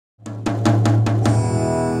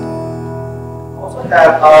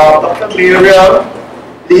have Dr. Miriam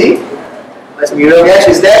Lee. That's Miriam, yeah,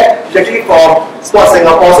 she's there. She's actually from Sports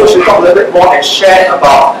Singapore, so she'll talk a little bit more and share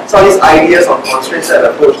about some of these ideas on constraints and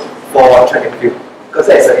approach for track and field. Because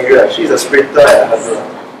that's an area. She's a sprinter at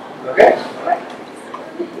her. Okay?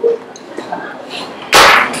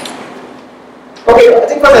 Okay, I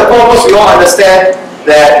think first and foremost, we all understand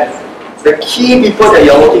that the key people that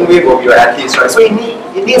you're working with will be your athletes, right? So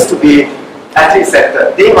it needs to be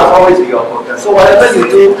athlete-centered. They must always be your focus. So whatever you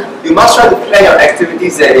do, you must try to plan your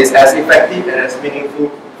activities that is as effective and as meaningful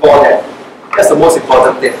for them. That's the most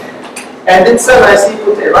important thing. And then Sir nicely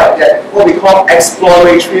put it, right, that what we call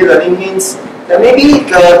exploratory learning means that maybe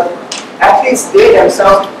the athletes, they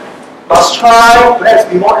themselves must try, perhaps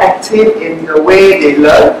be more active in the way they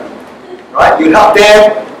learn, right? You help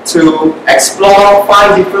them to explore,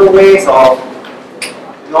 find different ways of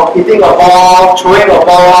hitting a ball, throwing a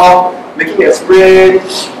ball, making a sprint,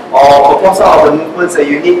 or perform some of the movements that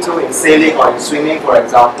you need to in sailing or in swimming, for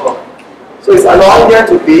example. So it's allowing them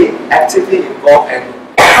to be actively involved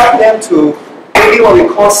and help them to maybe what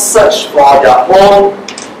we call search for their own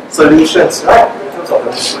solutions, right? In terms of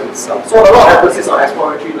the movement itself. So a lot of emphasis on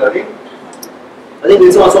exploratory learning. I think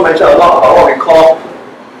Vincent also mentioned a lot about what we call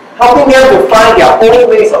helping them to find their own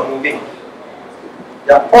ways of moving.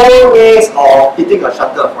 Their own ways of hitting a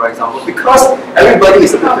shuttle, for example, because everybody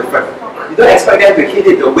is a bit different. You don't expect them to hit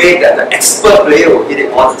it the way that the expert player will hit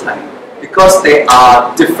it all the time, because they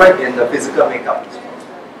are different in the physical makeup.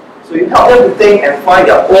 So you help them to think and find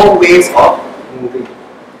their own ways of moving.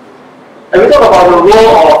 And we talk about the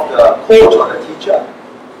role of the coach or the teacher.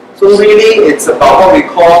 So really, it's about what we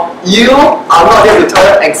call, you are not there to tell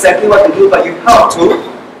them exactly what to do, but you help to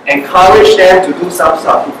encourage them to do some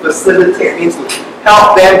stuff, to facilitate, means to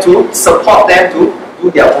help them, to support them to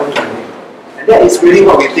do their own journey. And that is really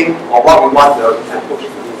what we think or what we want the coach to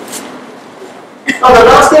do. Now the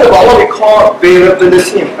last thing about what we call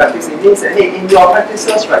variability in practice, it means that, hey, in your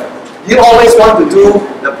practices, right, you always want to do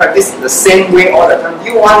the practice the same way all the time.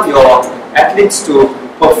 You want your athletes to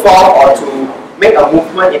perform or to make a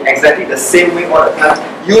movement in exactly the same way all the time.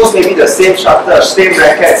 Use maybe the same shuttle, same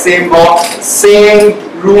racket, same ball, same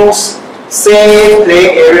rules, same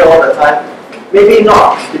playing area all the time. Maybe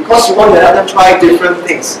not, because you want to let them try different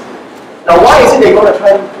things. Now why is it they're going to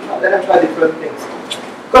let them try different things?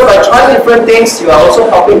 Because by trying different things, you are also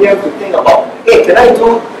helping them to think about, hey, can I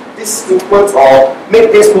do this movement or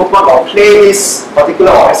make this movement or play this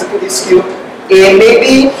particular or execute this skill in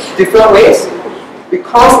maybe different ways?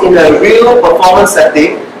 Because in a real performance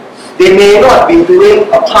setting, they may not be doing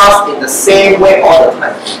a pass in the same way all the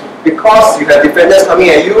time. Because you have defenders coming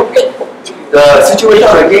at you, the situation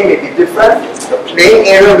of the game may be different, the playing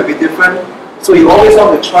area will be different, so you always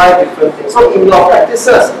want to try different things. So in your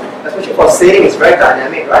practices, especially for sailing, it's very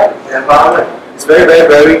dynamic, right? The environment is very, very,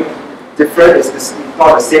 very different, it's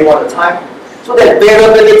not the same all the time. So that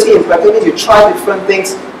variability in practice, you try different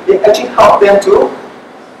things, it actually help them to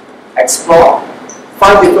explore,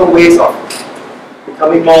 find different ways of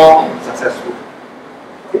becoming more successful.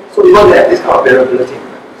 Okay? So we want to have this kind of variability.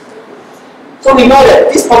 So we know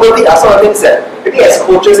that these probably are some of the things that maybe as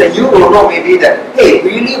coaches, and you will know maybe that, hey,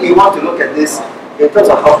 really we want to look at this in terms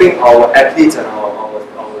of helping our athletes and our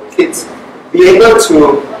kids be able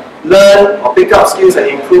to learn or pick up skills and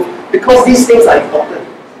improve, because these things are important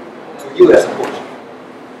to you as a coach.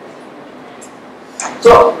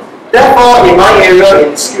 So therefore, in my area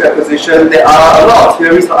in skill acquisition, there are a lot of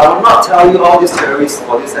theories, but I will not tell you all these theories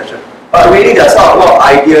for this session. But really there's a lot of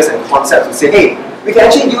ideas and concepts to say, hey, we can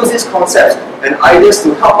actually use these concepts and ideas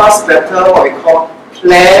to help us better what we call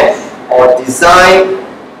plan or design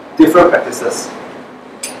different practices.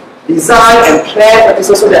 Design and plan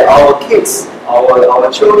practices so that our kids,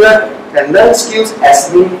 our children can learn skills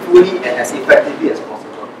as meaningfully and as effectively as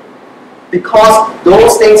possible. Because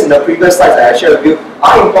those things in the previous slides that I shared with you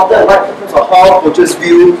are important, right, in terms of how coaches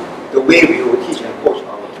view the way we will teach and coach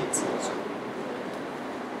our kids.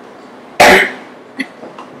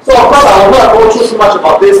 So of course I will not go through too much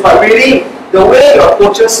about this, but really the way your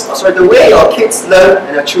the way your kids learn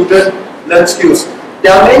and your children learn skills,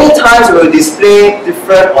 there are many times they will display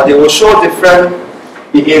different, or they will show different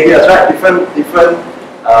behaviors, right? Different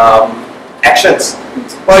actions.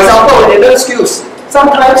 For example, when they learn skills,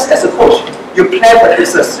 sometimes as a coach, you plan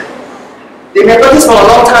practices. They may practice for a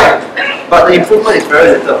long time, but the improvement is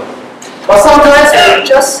very little. But sometimes they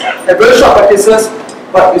just have very short practices,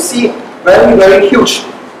 but you see very, very huge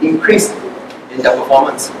increase in their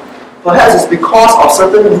performance. Perhaps it's because of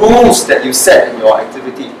certain rules that you set in your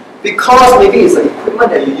activity. Because maybe it's the equipment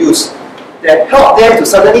that you use that help them to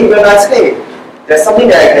suddenly realize, hey, there's something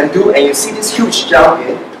that I can do, and you see this huge jump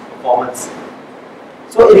in performance.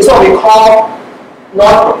 So it is what we call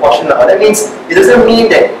non-proportional. That means it doesn't mean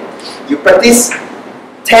that you practice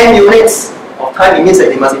 10 units of time, it means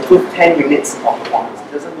that you must improve 10 units of performance.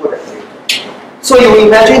 It doesn't go that way. So you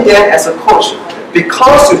imagine then as a coach,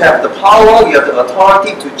 because you have the power, you have the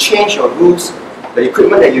authority to change your rules, the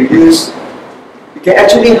equipment that you use, you can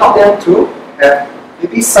actually help them to have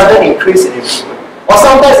maybe sudden increase in improvement. Or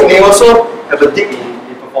sometimes it may also have a dip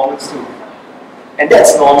in performance too. And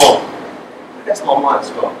that's normal. That's normal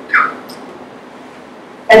as well.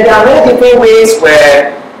 And there are many different ways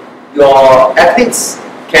where your athletes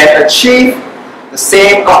can achieve the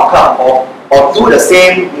same outcome or do the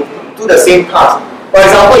same task. For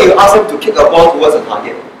example, you ask them to kick a ball towards a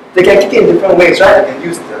target. They can kick it in different ways, right? They can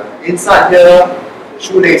use the inside here, the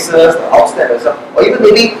shoelaces, the outstep as well, or even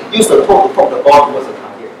maybe use the toe to poke the ball towards the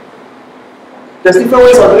target. There's different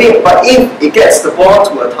ways of doing it, but if it gets the ball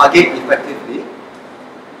to a target effectively,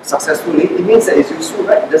 successfully, it means that it's useful,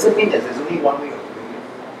 right? It doesn't mean that there's only one way of doing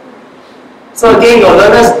it. So again, your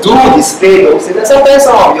learners do display those things. Sometimes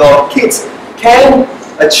some of your kids can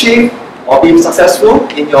achieve or be successful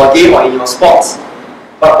in your game or in your sports,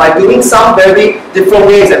 but by doing some very different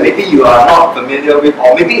ways that maybe you are not familiar with,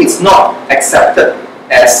 or maybe it's not accepted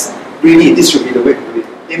as really this should be the way to do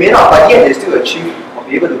it. They may not, but yet they still achieve or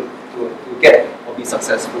be able to get or be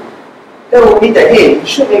successful. That would mean that, hey, you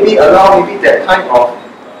should maybe allow maybe that kind of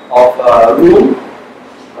room,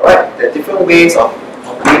 alright, there are different ways of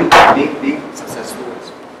being successful.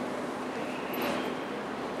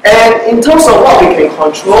 And in terms of what we can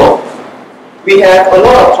control, we have a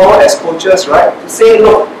lot of power as coaches, right? To say,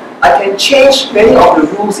 look, I can change many of the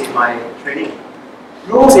rules in my training.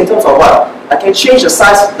 Rules in terms of what? I can change the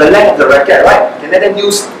size, the length of the racket, right? I can let them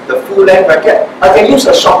use the full length racket. I can use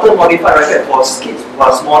a shorter modified racket for kids who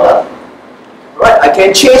are smaller. Right? I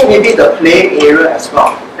can change maybe the playing area as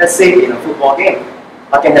well. Let's say in a football game.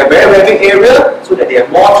 I can have very big area so that they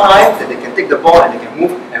have more time, that they can take the ball and they can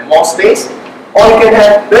move and more space. Or you can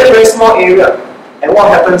have very small area. And what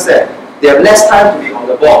happens there? They have less time to be on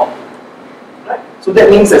the ball. Right? So that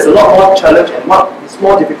means there's a lot more challenge and it's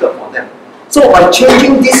more difficult for them. So by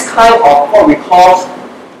changing this kind of what we call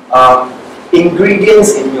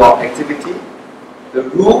ingredients in your activity, the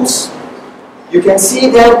rules, you can see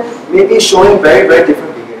them maybe showing very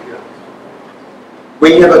different behavior.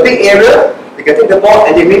 When you have a big area, they can take the ball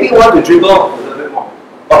and they maybe want to dribble a little bit more.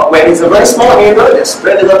 But when it's a very small area, there's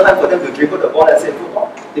very little time for them to dribble the ball, let's say in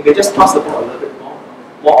football, they may just pass the ball a little bit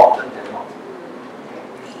more often than not.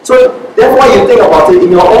 So therefore you think about it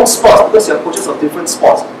in your own sports, because you're coaches of different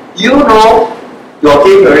sports, you know your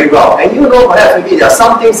game very well, and you know perhaps maybe there are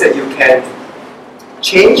some things that you can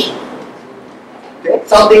change, okay?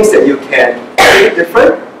 Some things that you can make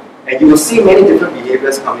different, and you will see many different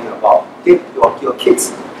behaviors coming about. Okay? Your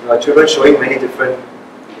kids, your children showing many different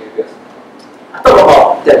behaviors. I talk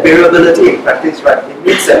about that variability in practice, right? It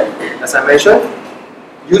means that, as I mentioned,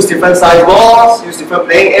 use different size balls, use different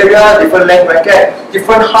playing area, different length racket,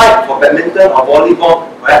 different height for badminton or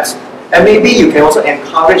volleyball, perhaps. And maybe you can also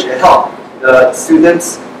encourage and help the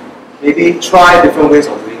students maybe try different ways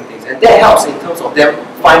of doing things. And that helps in terms of them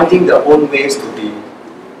finding their own ways to be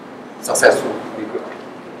successful, to be good.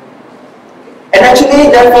 And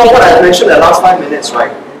actually, therefore, what I mentioned in the last 5 minutes,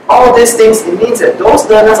 right? All these things, it means that those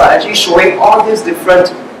learners are actually showing all these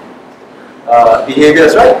different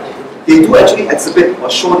behaviors, right? They do actually exhibit or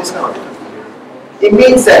show this kind of different behavior. It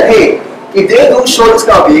means that, hey, if they do show this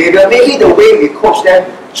kind of behavior, maybe the way we coach them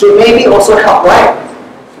should maybe also help, right?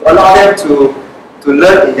 To allow them to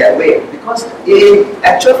learn in that way. Because in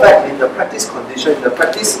actual fact, in the practice condition, in the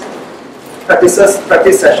practice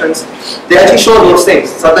sessions, they actually show those things.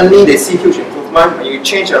 Suddenly they see huge improvement. When you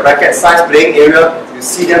change a racket size, playing area, you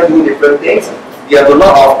see them do different things. You have a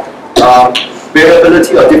lot of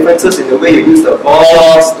variability or differences in the way you use the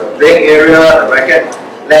balls, the playing area, the racket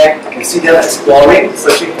length. You see them exploring,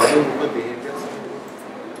 searching for new movement behaviors.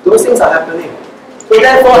 Those things are happening. So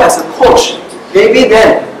therefore, as a coach, maybe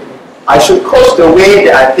then I should coach the way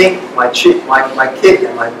that I think my kid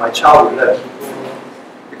and my child will learn.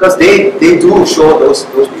 Because they do show those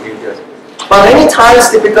behaviors. But many times,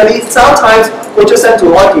 typically, sometimes coaches tend to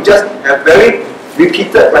want to just have very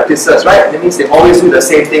repeated practices, right? That means they always do the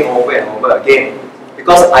same thing over and over again.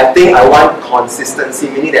 Because I think I want consistency,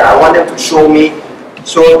 meaning that I want them to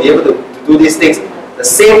be able to do these things the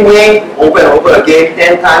same way over and over again,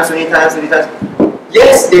 10 times, 20 times, 30 times.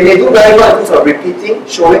 Yes, they may do very well in terms of repeating,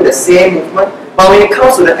 showing the same movement, but when it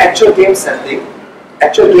comes to the actual game setting,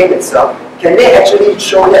 actual game itself, can they actually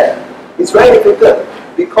show that? It's very difficult,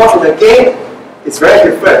 because in the game, it's very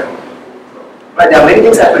different. Right? There are many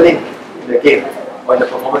things happening in the game, or in the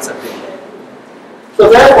performance setting. So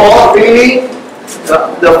therefore, really,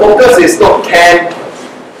 the focus is, look, can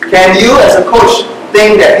you as a coach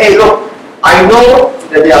think that, hey, look, I know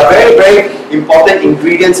that there are very, very important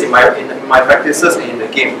ingredients in my practices in the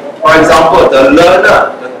game. For example, the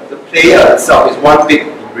learner, the player itself is one big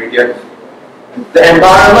ingredient. The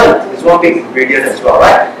environment is one big ingredient as well,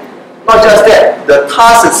 right? Not just that, the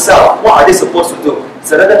task itself, what are they supposed to do?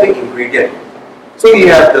 It's another big ingredient. So you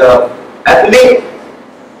have the athlete,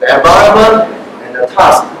 the environment, and the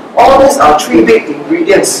task. All these are three big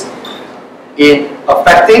ingredients in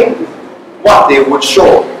affecting what they would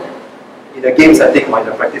show in the game setting or in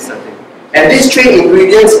the practice setting. And these three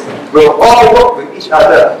ingredients will all work with each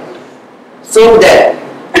other so that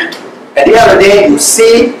at the end of the day you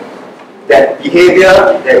see that behavior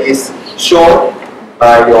that is shown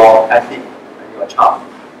by your athlete and your child.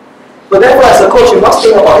 So therefore, as a coach, you must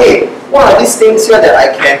think about, hey, what are these things here that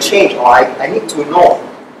I can change or I need to know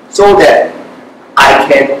so that I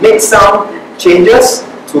can make some changes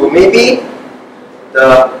to maybe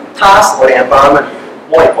the task or the environment,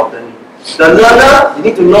 more importantly. The learner, you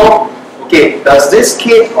need to know, okay, does this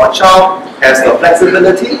kid or child has the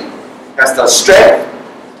flexibility, has the strength,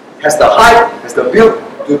 has the height, has the build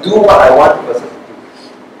to do what I want the person to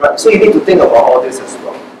do. Right? So you need to think about all this as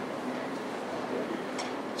well.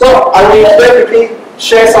 So I will very quickly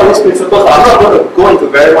share some of these principles. I'm not going to go into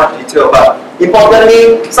very much detail, but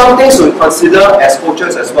importantly, some things to consider as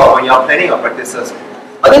coaches as well when you're planning your practices.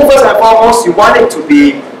 I think first and foremost, you want it to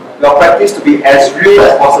be, your practice to be as real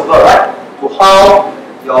as possible, right? To how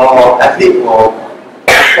your athlete will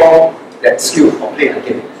perform that skill or play the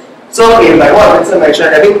game. So if, like what Vincent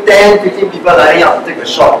mentioned, having 10, 15 people lining up to take a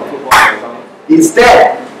shot in football, for example,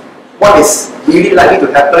 instead, what is really likely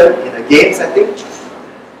to happen in a game setting?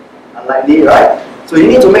 Unlikely, right? So you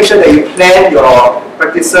need to make sure that you plan your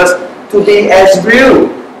practices to be as real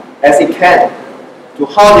as it can to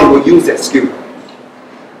how they will use that skill.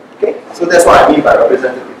 Okay? So that's what I mean by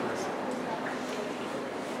representativeness.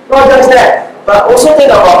 Not just that, but also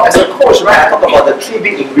think about, as a coach, right, I talk about the three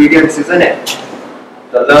big ingredients, isn't it?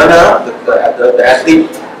 The learner, the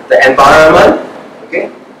athlete, the environment,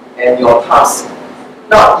 okay, and your task.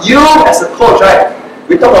 Now, you as a coach, right,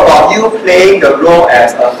 we talk about you playing the role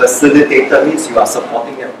as a facilitator, means you are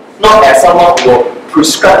supporting them, not as someone who will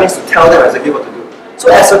prescribe, means to tell them exactly what to do.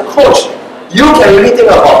 So as a coach, you can really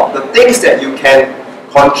think about the things that you can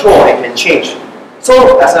control and can change.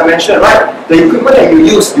 So as I mentioned, right, the equipment that you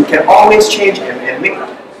use, you can always change and make,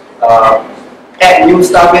 add new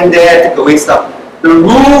stuff in there, take away stuff. The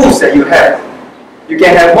rules that you have, you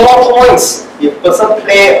can have more points if a person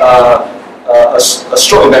play a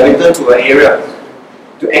stroke in badminton to an area.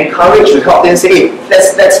 To encourage, to help them say, hey,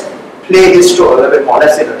 let's play this stroke a little bit more.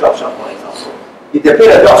 Let's say the drop shot, for example. If they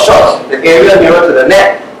play the drop shot, the area nearer to the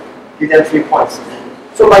net, give them 3 points.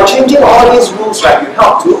 So by changing all these rules, right, you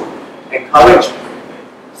help to encourage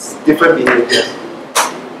different behaviors.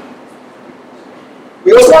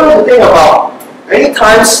 We also need to think about many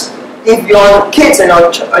times if your kids and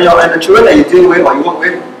the children that you deal with or you work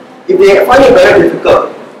with, if they find it very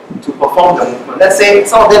difficult to perform the movement, let's say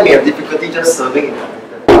some of them may have difficulty just serving in the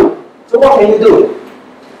movement. So what can you do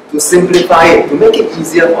to simplify it, to make it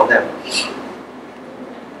easier for them?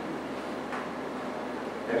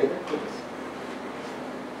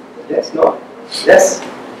 Yes? No? Yes?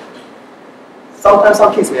 Sometimes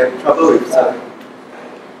some kids may have trouble with serving.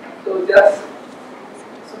 So just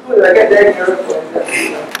suppose I get there nearer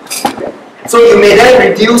for. So you may then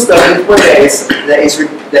reduce the movement that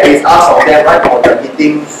is asked of them, right, for the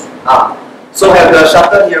hitting arm. So have the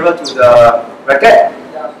shuttle nearer to the racket?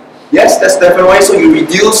 Yeah. Yes, that's definitely way. So you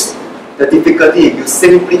reduce the difficulty, you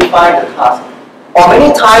simplify the task. Or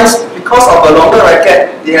many times, because of a longer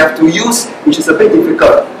racket, they have to use, which is a bit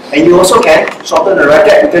difficult. And you also can shorten the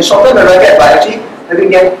racket. You can shorten the racket by actually having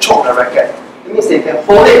them choke the racket. It means they can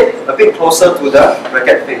hold it a bit closer to the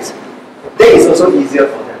racket face. That is also easier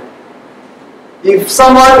for them. If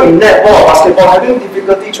someone in netball or basketball having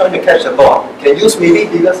difficulty trying to catch the ball, can use maybe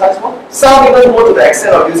bigger size ball. Some even go to the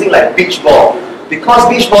extent of using like beach ball. Because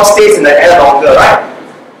beach ball stays in the air longer, right?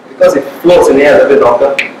 Because it floats in the air a little bit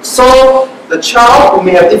longer. So the child who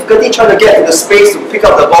may have difficulty trying to get to the space to pick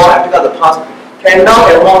up the ball and pick up the pass can now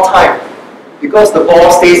have more time because the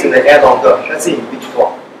ball stays in the air longer. Let's say in beach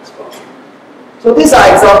ball. So these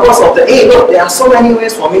are examples of the, hey, look, there are so many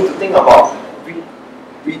ways for me to think about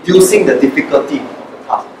reducing the difficulty of the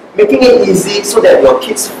task, making it easy so that your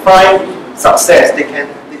kids find success. They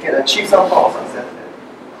can achieve some form of success.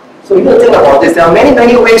 So you need to think about this. There are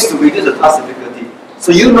many ways to reduce the task difficulty.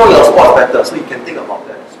 So you know your sport better, so you can think about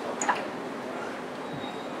that as well.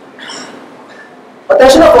 But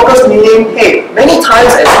Attentional focus meaning, hey, many times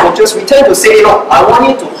as coaches, we tend to say, look, I want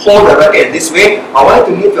you to hold the racket in this way, I want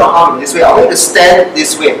you to move your arm in this way, I want you to stand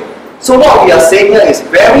this way. So what we are saying here is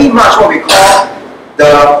very much what we call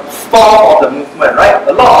the form of the movement, right?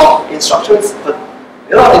 A lot of instructions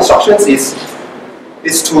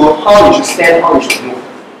is to how you should stand, how you should move.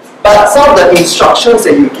 But some of the instructions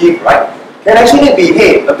that you give, right, can actually be,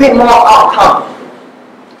 hey, a bit more outcome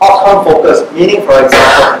focused, meaning, for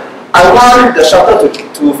example, I want the shuttle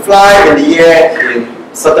to fly in the air in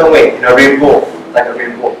a certain way, in a rainbow, like a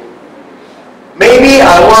rainbow. Maybe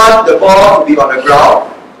I want the ball to be on the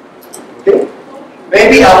ground. Okay?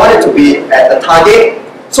 Maybe I want it to be at the target.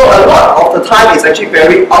 So a lot of the time is actually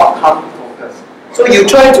very outcome focused. So you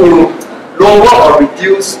try to lower or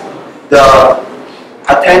reduce the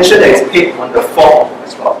attention that is paid on the form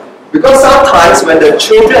as well. Because sometimes when the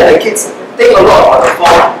children and the kids think a lot about the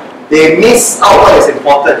form, they miss out what is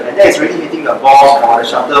important, and that is really hitting the ball or the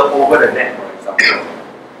shuttle over the net, for example.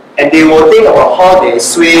 And they will think about how they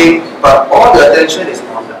swing, but all the attention is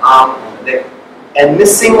on the arm, on the leg. And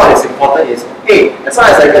missing what is important is, hey, as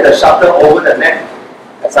long as I get the shuttle over the net,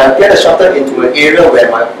 as I get the shuttle into an area where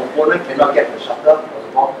my opponent cannot get the shuttle or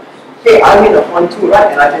the ball, hey, I'm in the point too,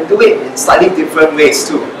 right? And I can do it in slightly different ways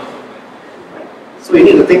too. So you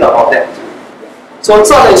need to think about that too. So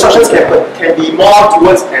some of the instructions can be more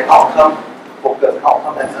towards an outcome focus,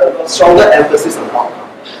 outcome, and a stronger emphasis on outcome.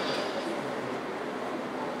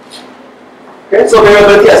 Okay, so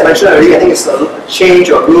variability, as mentioned already, I think it's a change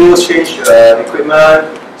your rules, change your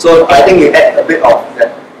equipment. So I think you add a bit of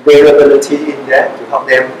that variability in there to help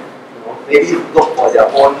them, maybe look for their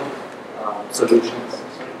own solutions.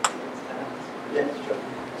 Yeah, sure.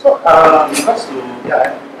 So, in regards to,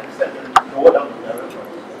 I understand the lower down the level,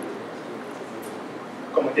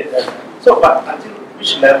 accommodate them. So, but until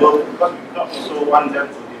which level, because we do not also want them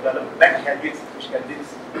to develop bad habits, which can lead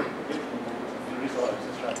to injuries or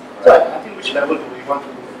etc. So, until which level do we want to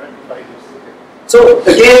rectify this? So,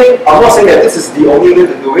 again, I'm not saying that this is the only way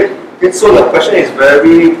to do it. Okay, so the question is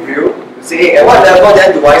very real. You say, at what level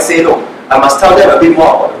then do I say, no, I must tell them a bit more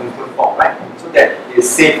about the movement form, right? So that it's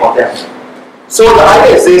safe for them. So the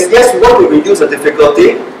idea is, yes, we want to reduce the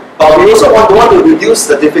difficulty, but we also want to reduce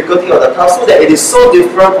the difficulty of the task so that it is so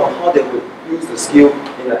different from how they would use the skill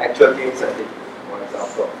in an actual game setting, for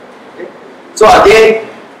example. Okay? So again,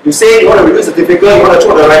 you say you want to reduce the difficulty, you want to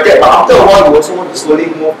throw the racket, but after a while you also want to slowly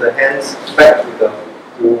move the hands back to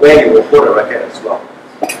where you will hold the racket as well.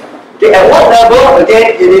 Okay, at what level,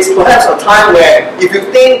 again, it is perhaps a time where if you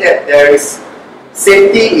think that there is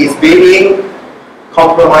safety is being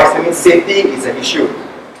compromised, I mean safety is an issue,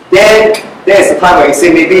 then there is a time where you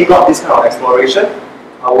say maybe not this kind of exploration.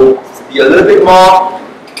 I will be a little bit more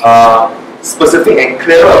specific and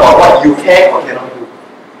clearer about what you can or cannot do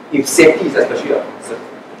if safety is especially a concern.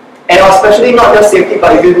 And especially not just safety,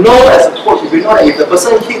 but if you know as a coach, if you know that if the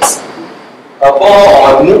person hits a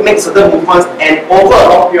ball or make certain movements and over a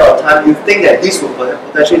long period of time, you think that this will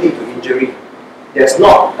potentially lead to injury. There's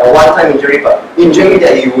not a one-time injury, but injury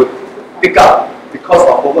that you would pick up because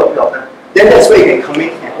of over a period of time. Then that's where you can come in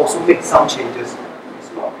and also make some changes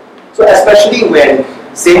as well. So especially when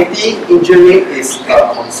safety injury is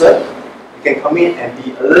a concern, you can come in and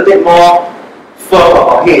be a little bit more firm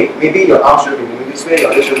about, hey, maybe your arm should be moving this way,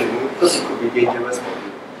 your leg should be moving because it could be dangerous for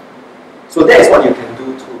you. So that is what you can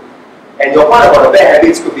do too. And your point about the bad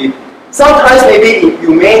habits could be, sometimes maybe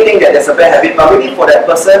you may think that there's a bad habit, but maybe for that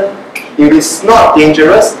person, if it's not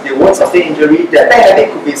dangerous, they won't sustain injury, that bad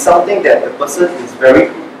habit could be something that the person is very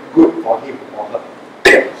good for him or her.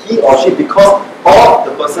 He or she, because of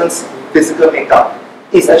the person's physical makeup,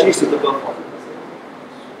 is actually suitable for the person.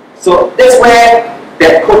 So that's where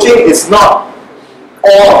that coaching is not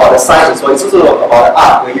all about the science as well, it's also about the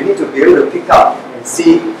art, where you need to be able to pick up and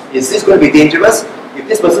see, is this going to be dangerous? If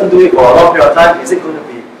this person do it for a long period of time, is it going to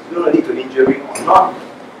lead to injury or not?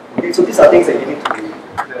 Okay, so these are things that you need to be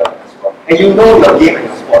clear as well. And you know your game and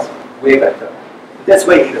your sports way better. That's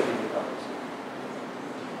where you need to pick it up.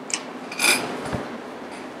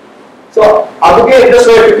 So I'll just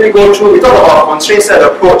very quickly go through. We talk about constraint-set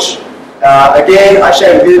approach. Again, I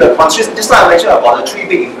share with you the constraints. Just like I mentioned about the 3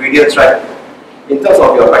 big ingredients, right? In terms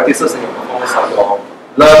of your practices and your performance of your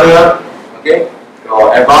learner, okay,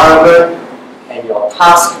 your environment, and your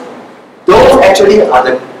task. Those actually are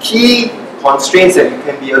the key constraints that you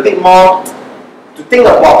can be a bit more, to think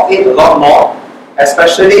about it a lot more,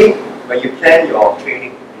 especially when you plan your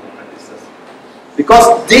training and your practices.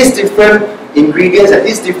 Because these different ingredients and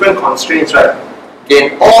these different constraints, right,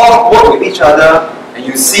 can all work with each other, and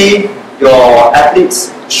you see your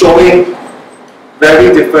athletes showing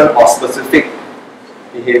very different or specific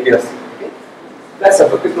behaviors. Okay? Let's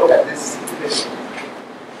have a quick look at this.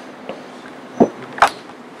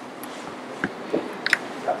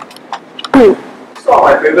 It's not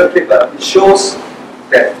my favorite clip, but it shows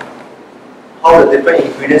that how the different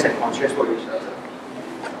ingredients and constraints work with each other.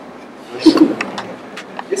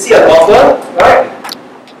 You see a golfer, right?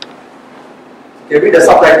 You can read the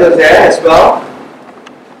subtitles there as well.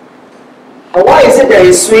 But why is it that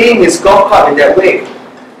he's swinging his golf club in that way?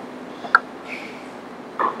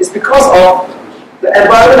 It's because of the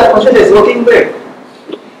environment and constraints he's working with.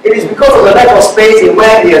 It is because of the lack of space in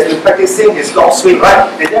where he has been practicing his golf swing, right?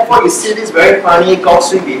 And therefore you see this very funny golf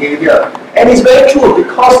swing behavior. And it's very true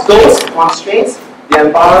because those constraints, the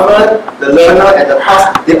environment, the learner, and the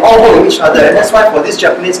task, they all work with each other. And that's why for this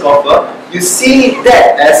Japanese golfer, you see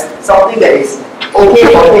that as something that is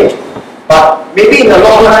okay for him. But maybe in the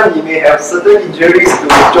long run, he may have certain injuries to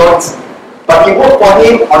his joints. But it worked for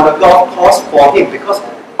him on the golf course for him because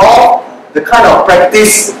of the kind of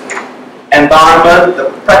practice environment, the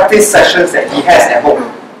practice sessions that he has at home.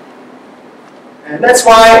 And that's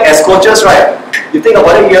why as coaches, right, you think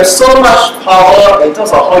about it, you have so much power in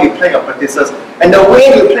terms of how you plan your practices. And the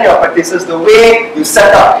way you plan your practices, the way you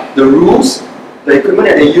set up the rules, the equipment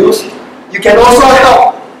that they use, you can also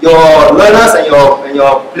help your learners and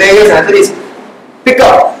your players and athletes pick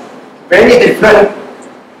up very different,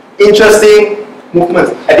 interesting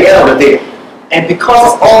movements at the end of the day. And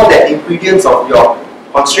because of all the ingredients of your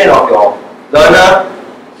constraint of your learner,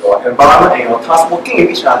 your environment, and your task working with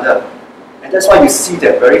each other. And that's why you see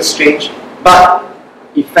that very strange but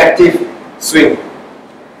effective swing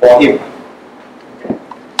for him. Okay.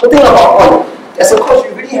 So think about, as a coach,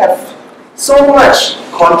 you really have so much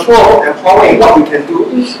control and power in what you can do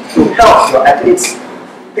to help your athletes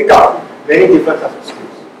pick up many different types of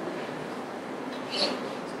skills.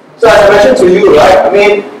 So as I mentioned to you, right, I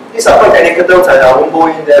mean, these are quite technical terms and I won't go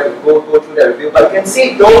in there, we'll go through that review, but you can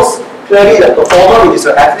see those clearly: the performer, which is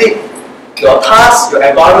your athlete, your task, your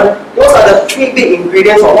environment. Those are the three big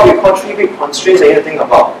ingredients or what we call three big constraints that you need to think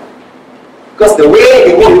about. Because the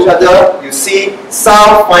way they work with each other, you see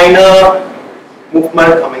some final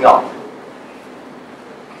movement coming out.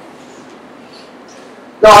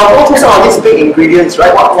 Now I'll go through some of these big ingredients,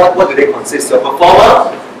 right? What do they consist of?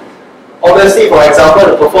 Performer, obviously, for example,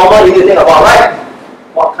 the performer you need to think about, right?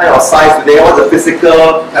 What kind of size do they have? What's the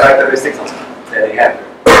physical characteristics that they have?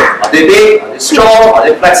 Are they big? Are they strong? Are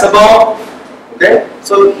they flexible? Okay?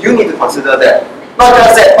 So you need to consider that. Not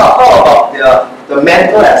just that, but how about the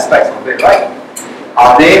mental aspects of it, right?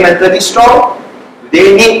 Are they mentally strong? Do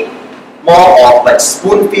they need more of like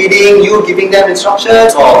spoon feeding, you giving them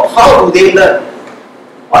instructions, or how do they learn?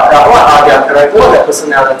 What are their character? What is their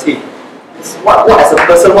personality? What as a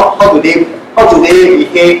person? How do they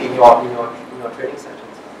behave in your training sessions?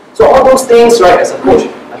 So all those things, right? As a coach,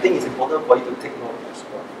 I think it's important for you to take note as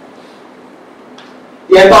well.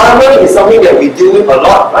 The environment is something that we deal with a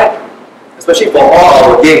lot, right? Especially for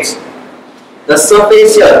all our games. The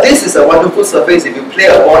surface here, this is a wonderful surface. If you play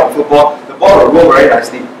a ball in football, the ball will roll very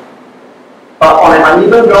nicely. But on an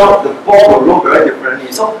uneven ground, the ball will roll very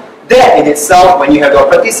differently. So that in itself, when you have your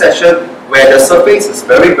practice session where the surface is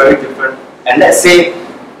very, very different, and let's say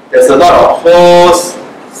there's a lot of holes,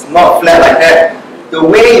 it's not flat like that, the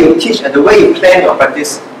way you teach and the way you plan your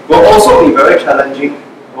practice will also be very challenging,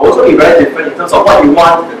 will also be very different in terms of what you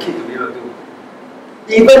want the kid to be able to do.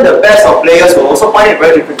 Even the best of players will also find it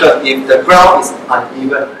very difficult if the ground is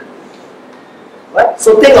uneven. Right?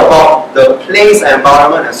 So think about the place and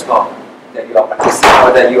environment as well that you are practicing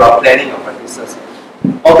or that you are planning your practices.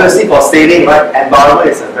 Obviously for sailing, right, environment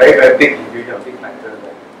is a very, very big ingredient, a big factor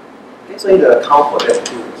there. Okay, so you need to account for that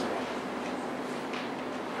too as well.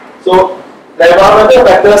 So the environmental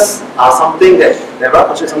factors are something that, the environmental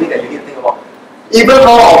constraints is something that you need to think about. Even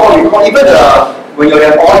when you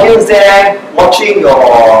have audience there watching your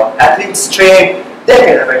athletes train, that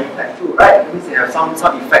can have an impact too, right? It means they have some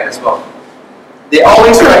effect as well. They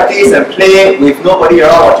always practice and play with nobody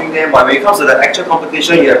around watching them, but when it comes to the actual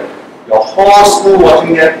competition, you have your whole school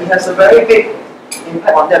watching them. It has a very big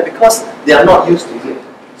impact on them because they are not used to it.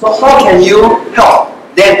 So how can you help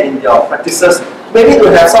them in their practices? Maybe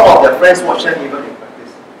to have some of their friends watch them even in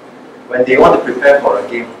practice when they want to prepare for a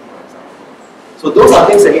game, for example. So those are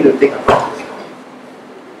things that you need to think about.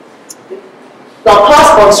 Now,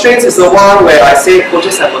 class constraints is the one where I say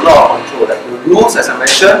coaches have a lot of control. Like the rules, as I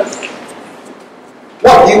mentioned,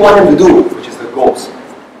 what do you want them to do, which is the goals.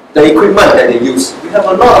 The equipment that they use, we have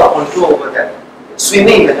a lot of control over that.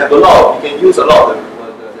 Swimming can have a lot of, you can use a lot of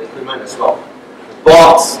the equipment as well.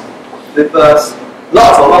 Boards, flippers,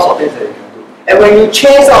 lots of things that you can do. And when you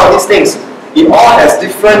change some of these things, it all has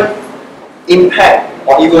different impact,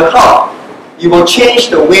 or it will help you will change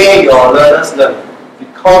the way your learners learn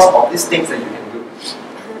because of these things that you can do.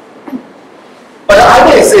 But the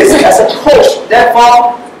idea is this, as a coach,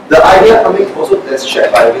 therefore, the idea coming also that's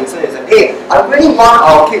shared by Vincent is that, hey, I really want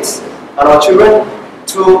our kids and our children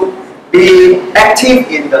to be active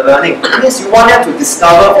in the learning. It means you want them to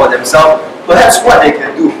discover for themselves perhaps what they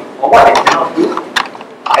can do or what they cannot do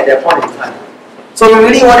at that point in time. So we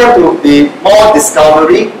really want them to be more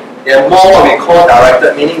discovery and more what we call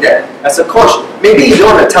directed, meaning that as a coach, maybe you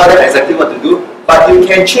don't want to tell them exactly what to do, but you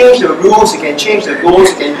can change the rules, you can change the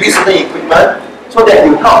goals, you can use certain equipment so that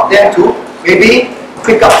you help them to maybe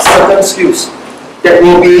pick up certain skills that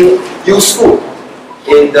will be useful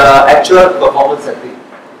in the actual performance setting.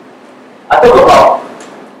 I talk about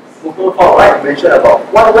movement form, right? You mentioned about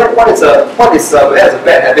what is a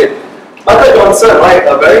bad habit. Michael Johnson, right,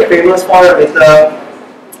 a very famous 400-meter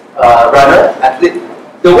runner, athlete.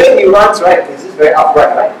 The way he runs, right, is just very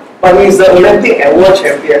upright, right? But he's the Olympic and world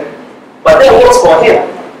champion. But that works for him.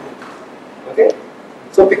 Okay?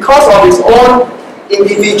 So because of his own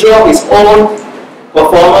individual, his own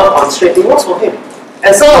performance constraint, it works for him.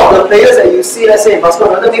 And some of the players that you see, let's say in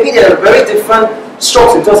basketball, maybe they have very different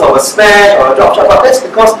strokes in terms of a smash or a drop shot, but that's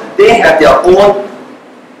because they have their own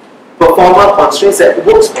performance constraints that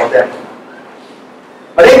works for them.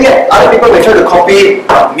 But then yet, other people may try to copy,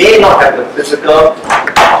 but may not have the physical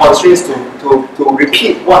constraints to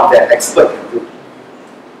repeat what that expert can do.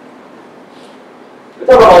 We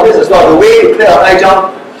talk about this as well, the way you play a high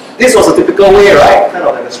jump. This was a typical way, right? Kind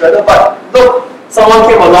of like a straddle, but look, someone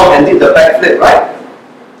came along and did the backflip, right?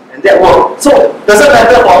 And that worked. So, it doesn't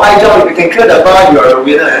matter for high jump, if you can clear the bar, you're a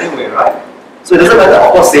winner anyway, right? So it doesn't matter,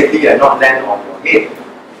 of course, safely and not land on your head.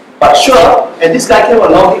 But sure, and this guy came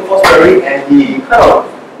along, he was very, and he kind of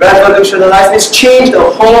revolutionized this, changed the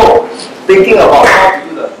whole thinking about how to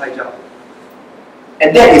do the high jump.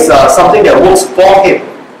 And that is something that works for him.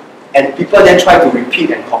 And people then try to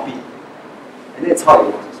repeat and copy. And that's how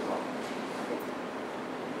it works as well.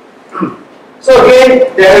 So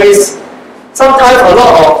again, there is sometimes a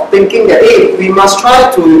lot of thinking that, hey, we must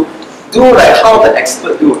try to do like how the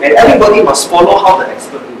expert do. And everybody must follow how the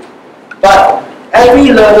expert do. But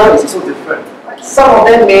every learner is also different. Right? Some of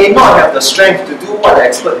them may not have the strength to do what the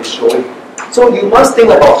expert is showing. So you must think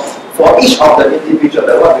about, for each of the individual,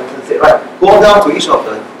 like what Vincent said, right? Go down to each of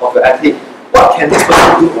the athlete. What can this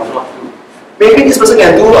person do or not do? Maybe this person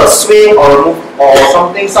can do a swing or a move or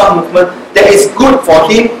something, some movement that is good for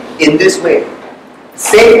him in this way.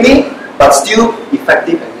 Safely, but still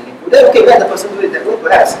effective and meaningful. Then okay, let the person do it that way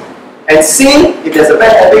perhaps. And see if there's a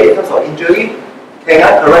bad habit in terms of injury, can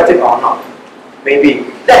I correct it or not? Maybe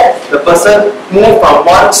let the person move from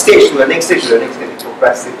one stage to the next stage to the next stage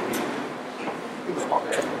progressively. Think about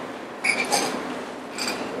that.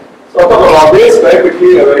 So I'll talk about this very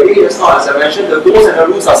quickly already. Just now, as I mentioned, the goals and the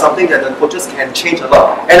rules are something that the coaches can change a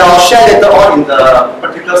lot. And I'll share later on in the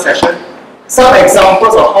particular session some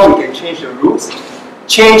examples of how we can change the rules,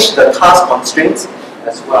 change the task constraints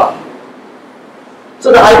as well.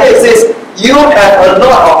 So the idea is this, you have a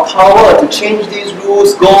lot of power to change these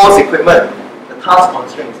rules, goals, equipment, the task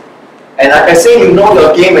constraints. And like I say, you know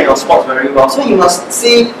your game and your sports very well. So you must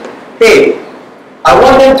see, hey, I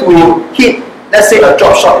want them to hit, let's say, a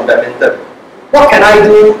drop shot in badminton. What can I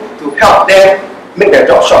do to help them make their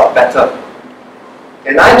drop shot better?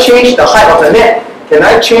 Can I change the height of the net? Can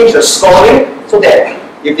I change the scoring so that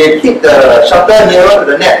if they hit the shuttle nearer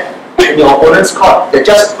to the net in your opponent's court, that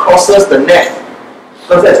just crosses the net?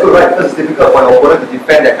 Because that's good, right? Because it's difficult for your opponent to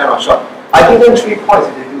defend that kind of shot. I give them 3 points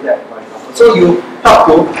if they do that, for example. So you help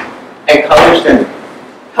to encourage them,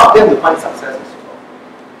 help them to find success as well.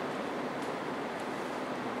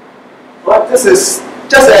 But this is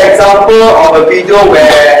just an example of a video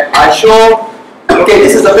where I show, okay,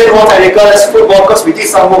 this is a bit more technical, that's football because we did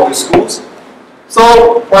some work with schools.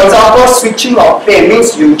 So, for example, switching of play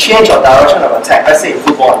means you change your direction of attack. Let's say in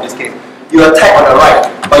football in this case, you attack on the right,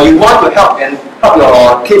 but you want to help your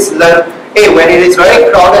kids learn, hey, when it is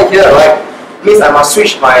very crowded here, right, means I must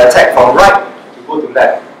switch my attack from right to go to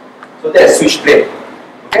left. So that's switch play.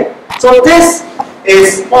 Okay? So this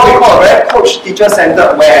is what we call a very coach-teacher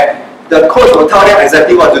centered, where the coach will tell them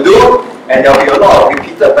exactly what to do, and there will be a lot of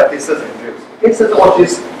repeated practices and drills. Okay, so watch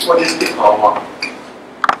this clip for a while.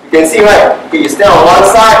 You can see, right, okay, you stand on one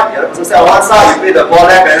side, the other person stand on one side, you play the ball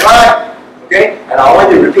left and right, okay, and I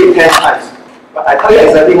want you to repeat 10 times. But I tell you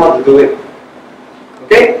exactly how to do it.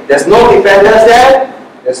 Okay, there's no defenders there,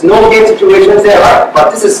 there's no game situations there, right?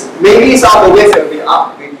 But this is maybe some of the ways that we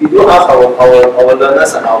do ask our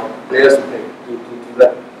learners and our players to play, to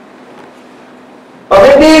learn.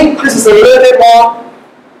 But maybe this is a little bit more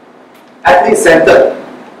athlete-centered.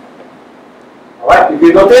 If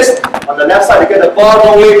you notice, on the left side, they get the ball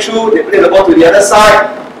all the way through, they play the ball to the other side,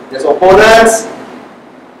 there's opponents,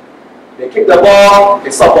 they kick the ball, they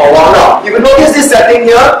stop for a while. Now, if you notice this setting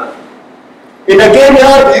here, in the game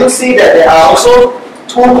here, do you see that there are also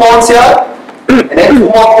 2 pawns here, and then 2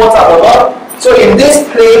 more pawns up above? So in this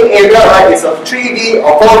playing area, right, it's a 3v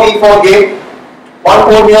or 4v4 game. 1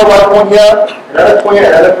 pawn here, 1 pawn here, another pawn here,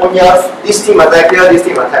 another pawn here. This team attack here, this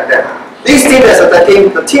team attack there. This team that's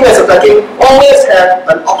attacking, the team that's attacking always have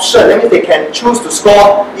an option. That means they can choose to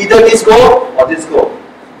score either this goal or this goal.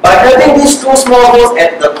 By having these 2 small goals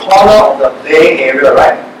at the corner of the playing area,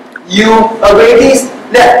 right, you already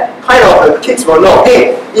let kind of the kids will know,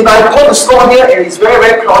 hey, if I go to score here and it's very,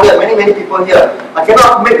 very crowded, many people here, I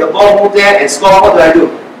cannot make the ball move there and score, what do I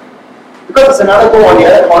do? Because there's another goal on the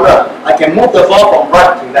other corner, I can move the ball from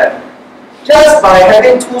right to left. Just by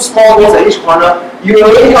having 2 small goals at each corner, you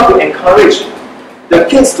already have to encourage the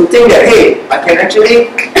kids to think that, hey, I can actually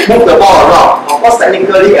move the ball around. Of course,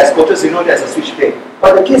 technically, as coaches, you know there's a switch play.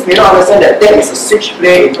 But the kids may not understand that that is a switch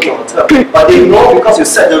play in terms of the term. But they know because you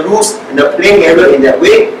set the rules and the playing area in that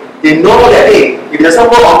way, they know that, hey, if there's a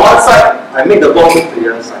ball on one side, I make the ball move to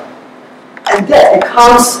the other side. And that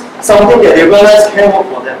becomes something that they realize can work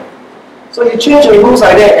for them. So you change the rules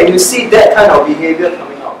like that and you see that kind of behavior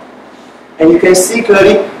coming out. And you can see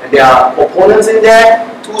clearly that there are opponents in there,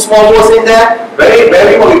 2 small goals in there, very,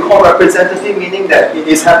 very what we call representative, meaning that it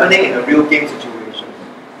is happening in a real game situation.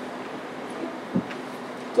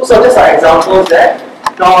 So these are examples there.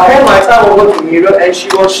 Now I'll hand my time over to Miriam and she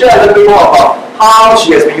will share a little bit more about how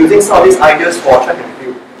she has been using some of these ideas for track and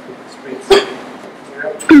field sprints.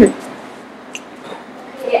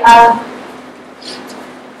 Okay,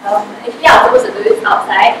 actually I was supposed to do this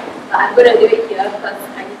outside, but I'm going to do it here because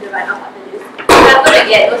I need to run off after this. So I'm going to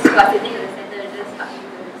get those who are sitting in the center and just help me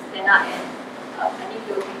to stand up and I need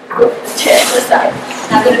to move the chair to the side.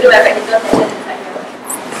 And I'm going to do my practical session inside here.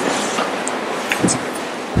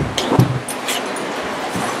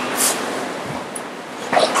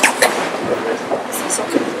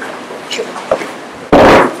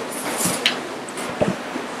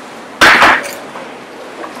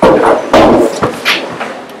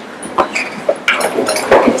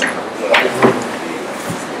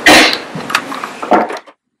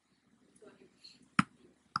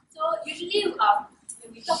 Usually,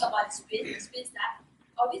 when we talk about sprint start,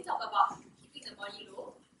 always talk about keeping the body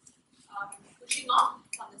low, pushing off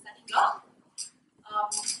from the starting block.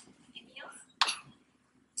 Anything else?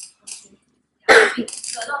 Yeah,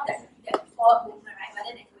 so a lot of that forward movement, right,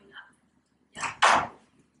 rather than going up. Yeah.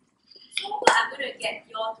 So what I'm going to get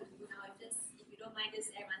you all to do now is just, if you don't mind, just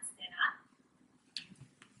everyone stand up.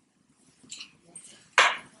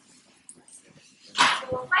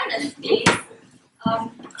 So find a space.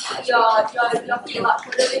 Your feet about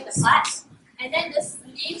shoulder width apart, and then just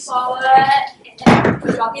lean forward and then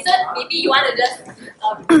push off. Okay, so maybe you want to just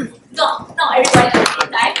not everybody at the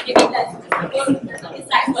same time. Maybe let's go this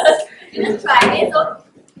side first. You just try it. So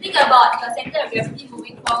think about your center of gravity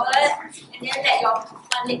moving forward, and then let your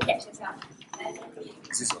one leg catch yourself.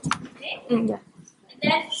 Okay. Yeah. And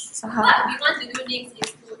then what we want to do next is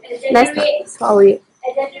to exaggerate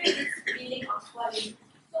this feeling of swallowing.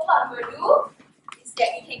 So what we will do that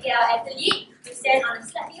you can get our athlete to stand on a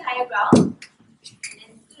slightly higher ground and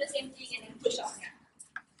then do the same thing and then push off.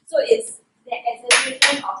 So it's the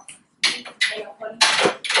exaggeration of that you're falling.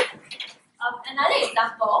 Another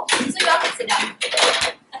example, so you all can sit down.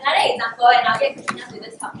 Another example, and I'll get Katrina to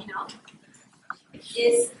just help me now,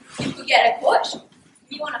 is if you get a coach,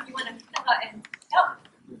 maybe one of you want to come out and help.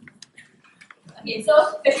 Okay,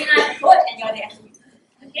 so Katrina is the coach and you're the athlete.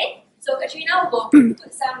 Okay, so Katrina will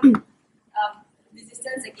put some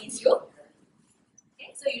resistance against you.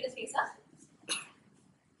 Okay, so you just face up.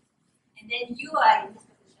 And then you are in this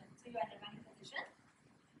position. So you are in the running position.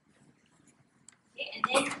 Okay, and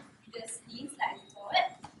then you just lean slightly forward.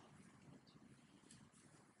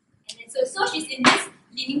 And then so she's in this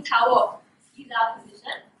leaning tower, T-down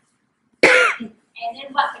position. And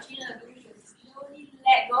then what Katrina will do, she'll slowly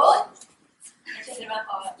let go and she'll run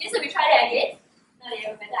forward. Okay, so we try that again. Now that you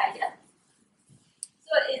have a better idea.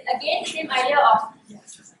 So it's again the same idea of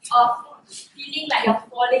feeling like you're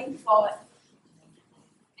falling forward.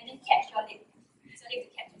 And then catch your leg. So you have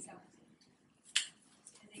to catch yourself.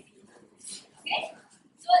 Okay?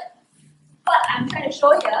 So what I'm trying to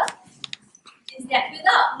show here is that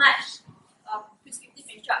without much prescriptive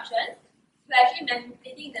instruction, you're actually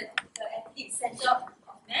manipulating the athlete's center of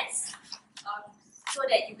mass so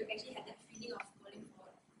that you will actually have that feeling of falling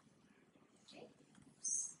forward. Okay?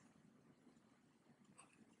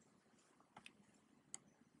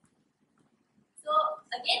 So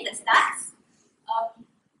again, the stats.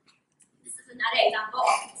 another example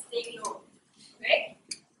of staying low. Okay?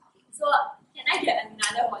 So can I get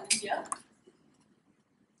another volunteer? Or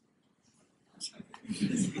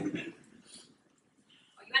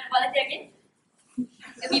you want to volunteer again?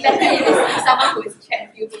 It will be better if it's someone who is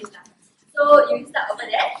checked few days now. So you start over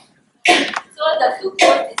there. So the 2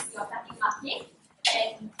 poles is your starting marking,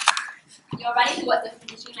 and you're running towards the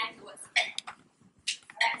finishing line towards it.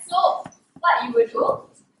 Alright, so what you will do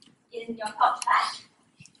in your top chart,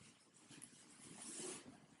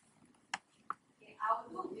 okay, I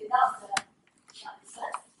will do without the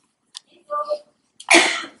first. Okay, so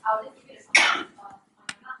I will just give you the command on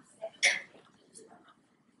your mark, set.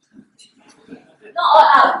 Not all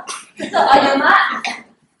out. So on your mark,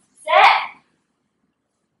 set,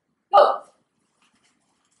 go.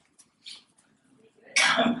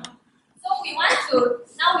 So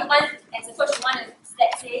now we want, as a coach, we want to,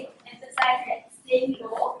 let's say, emphasize that staying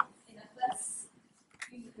low in the first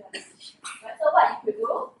few meters. Right? So what you could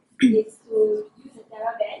do is to use the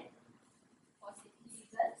terra band for safety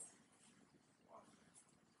reasons.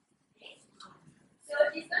 Okay. So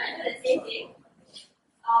she's going to do the same thing.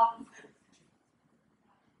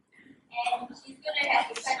 And she's going to have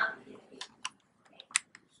to try not to hit the head. Okay.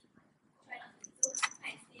 Try not to hit. So try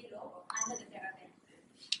and stay low under the terra band.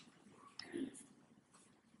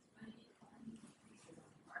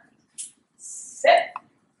 Set.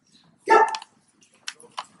 Go.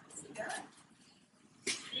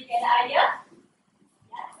 Do you get the idea?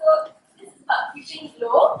 Yeah. So this is about keeping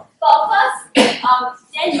low. But of course,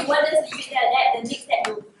 then you won't just leave it there. The next step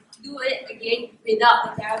you do it again without the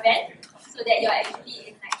terra band, so that you're actually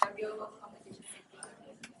in like the real world competition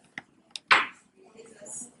setting.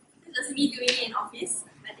 This is me doing it in office.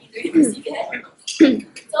 I think doing it in CBS.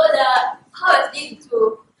 So how it's linked to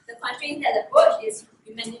the constraints that the coach is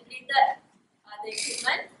we manipulated the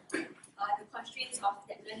equipment, the constraints of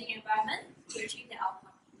that learning environment to achieve the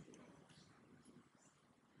outcome.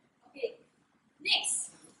 Okay, next.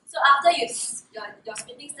 So after your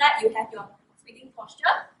spinning start, you have your spinning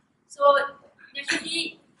posture. So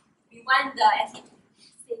naturally, we want the athlete to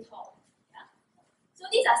stay tall. Yeah? So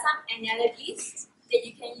these are some analogies that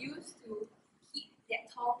you can use to keep that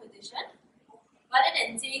tall position. Rather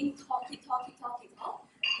than saying tall, keep tall, keep tall, keep tall,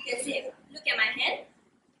 you can say, look at my hand.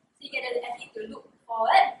 So you get the athlete to look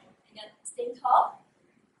forward and then stay tall.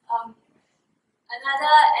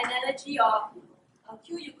 Another analogy or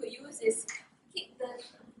cue you could use is kick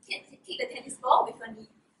the tennis ball with your knee.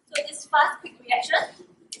 So this fast, quick reaction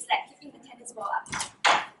is like kicking the tennis ball up.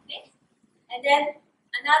 Okay? And then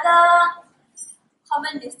another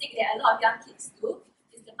common mistake that a lot of young kids do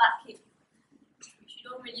is the butt kick, which you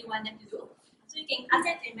don't really want them to do. So you can ask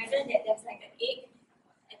them to imagine that there's like an egg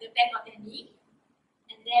at the back of their knee,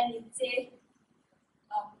 and then you say,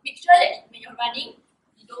 make sure that when you're running,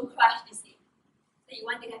 you don't crush this egg. So you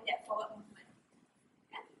want to have that forward movement.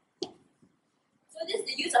 Yeah? So this is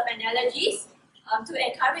the use of analogies to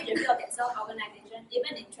encourage a bit of that self-organization,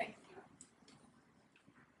 even in track and field.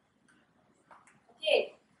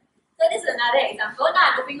 Okay, so this is another example.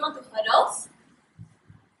 Now I'm moving on to hurdles.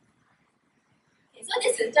 Okay, so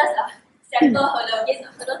this is just a sample hurdle. Yes,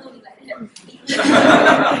 hurdles don't look like that.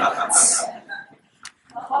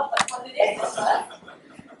 For today's purpose,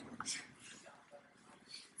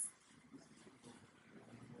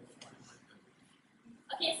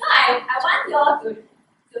 okay, so I want you all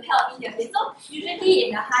to help me here. So usually in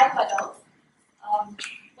the high hurdles,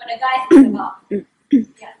 for the guys it's about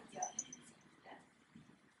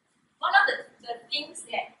one of the things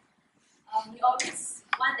that we always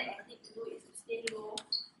want the athlete to do is to stay low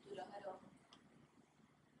to the hurdle.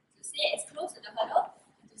 To stay as close to the hurdle,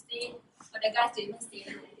 to stay for the guys to even stay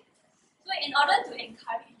low. So in order to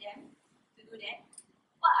encourage them to do that,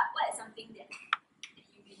 what is something that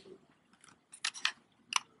you will do?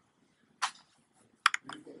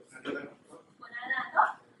 Banana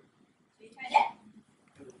top? Will you try that?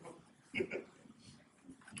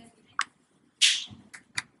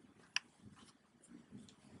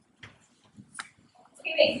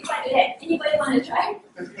 Okay, wait, before I do that, anybody want to try?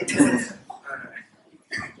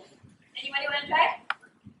 Anybody want to try?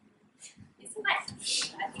 It's so much.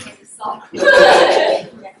 I think it's soft.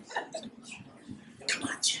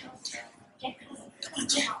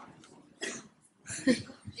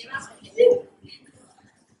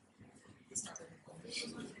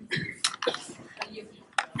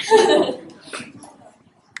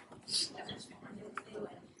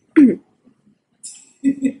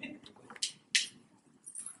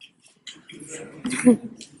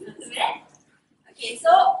 Okay,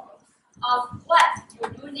 so what you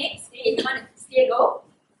do next, if you want to stay low,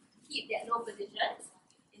 keep that low position,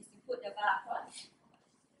 is to put the bar across.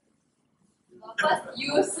 First,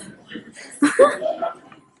 use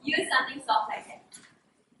something soft like that.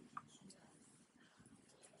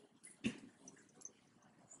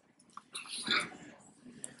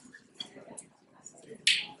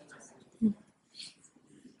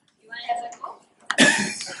 You want to have a go?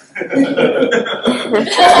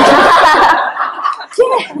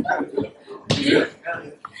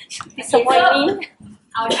 Disappoint me.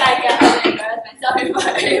 I'll try again to embarrass myself in front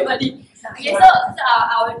of everybody. Okay, so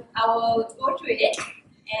I will go through it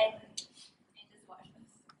and just watch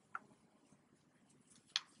this.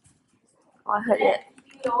 I heard it.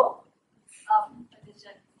 Low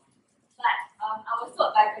position. But I was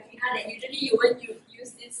told by Katrina that usually you won't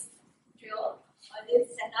use this drill or this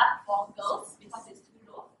setup for girls because it's too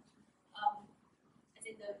low. As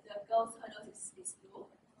in the girls' hurdles is low,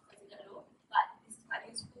 considered low, but this is quite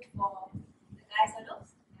useful for the guys' hurdles.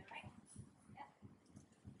 Am I right? Yeah.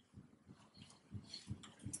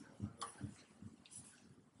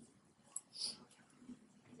 So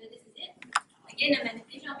this is it. Again, a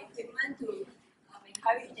manipulation of equipment to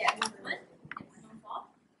encourage that movement and movement form.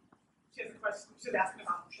 She has a question. She's asking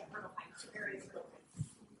about hurdle height. So areas of hurdle height.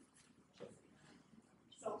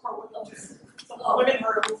 So for women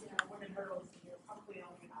hurdles, women hurdles, probably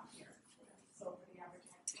only about here. So for the average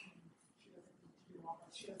height, she doesn't need to do all that.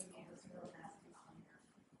 She doesn't need her zero mass to on here.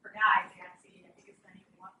 For guys, they actually, I think it's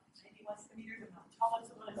 91 centimeters. And the tallest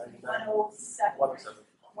one is 107.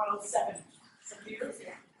 107 centimeters.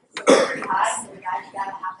 Yeah. So it's pretty high. So the guys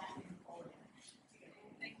gotta have that in forward.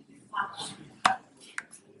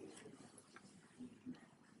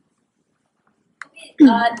 Okay,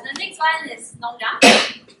 the next one is long jump,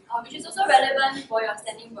 which is also relevant for your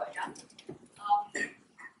standing broad jump.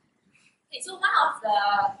 Okay, so one of the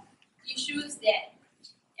issues that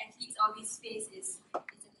athletes always face is a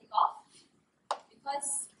takeoff,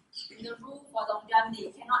 because in the rule for long jump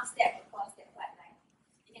they cannot step across that white line.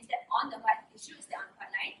 They can step on the white, they should step on the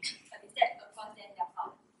white line, but they step across then they're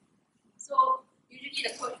fouled. So usually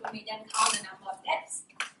the coach will make them count the number of steps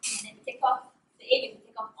and then take off. The aim is to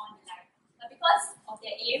take off on the line. But because of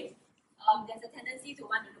their aim, there's a tendency to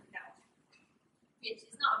want to look down, which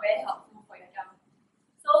is not very helpful for your jump.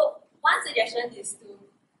 So one suggestion is to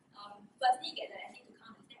firstly get the athlete to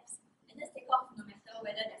count the steps and just take off no matter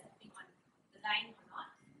whether they're stepping on the line or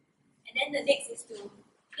not. And then the next is to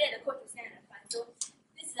get the coach to stand in the front. So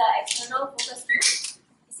this is an external focus cue.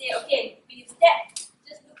 You say, okay, when you step,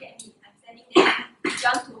 just look at me. I'm standing there.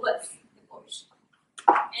 Jump towards the coach.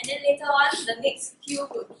 And then later on, the next cue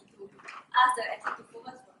will be to ask the athlete to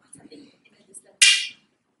focus on something in the distance.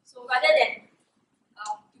 So rather than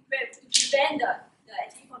to prevent the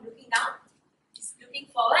athlete from looking down, it's looking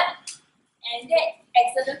forward. And that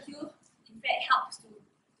external cue, in fact, helps to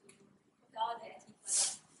propel the athlete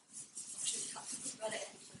further. Should help to propel the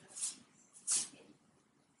athlete further. Okay.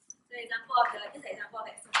 So this example of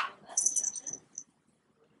external instruction.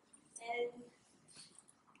 And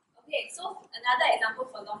okay, so another example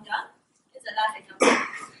for long jump is the last example.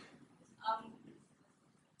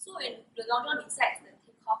 So in the long jump, besides the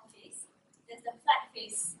takeoff phase, there's the flight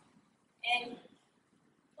phase. And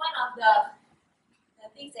one of the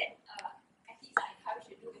things that athletes are encouraged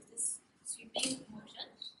to do is this sweeping motion,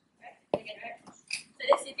 right? Again, right? So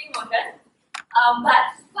this sweeping motion,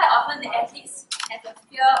 but quite often the athletes have a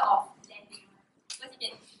fear of landing. Because you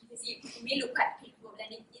can see it may look quite painful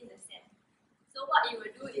landing in the sand. So what you will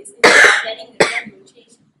do is instead of landing in the sand, you will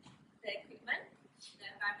change the equipment, the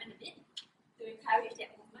environment a bit to encourage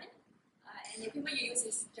that movement. And the equipment you use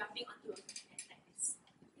is jumping onto a net like this.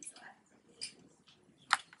 So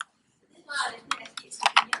this one of the things athletes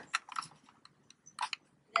doing here.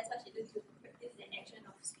 That's what she does to practice the action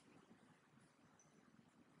of sweeping.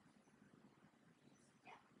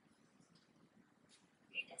 Yeah.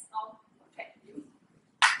 Okay, that's all for track view.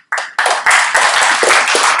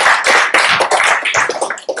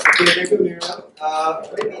 Okay, thank you, Miriam.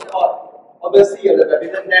 Maybe not, obviously, you're the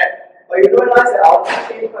badminton net, but you realize that I'll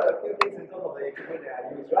change quite a few things in terms of the equipment that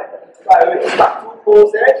I use, right? So I already start 2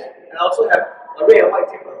 poles there, and I also have a red and white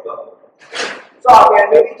tape above. So I can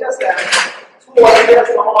maybe just have 2 volunteers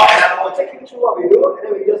come out, and I will take you through what we do, and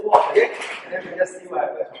then we just walk again, and then we just see what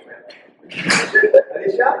happens from there.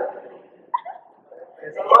 Alicia? Okay,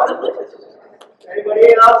 someone?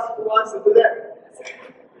 Anybody else who wants to do that?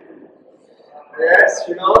 Yes,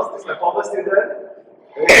 she knows. This is my former student.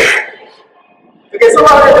 Okay, so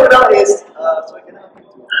what I'm going to do now is, so I can help you to.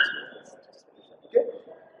 Okay?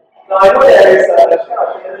 Now I know there is a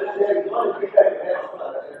shot there. You want to take that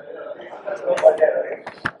let's go for that, okay?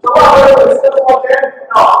 So what I'm going to do is just walk there.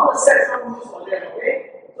 Now I'm going to set some rules for them, okay?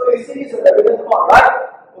 So you see this is the rhythm part, right?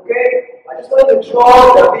 Okay? I just want to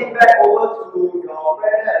draw the feedback over to your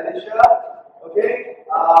friend Alicia. Okay?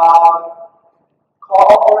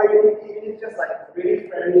 Cooperativity is just like really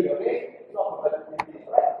friendly, okay? It's not competitivity,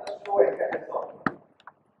 right? Just show and get this on.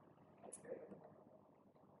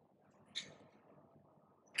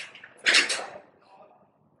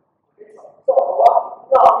 So,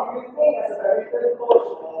 now, if you think as a badminton coach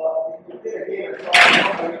or if you play a game as well,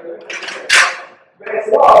 there's a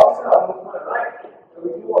lot of movement, right? So we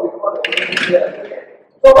do what we call the movement here.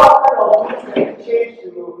 So what kind of moves can we change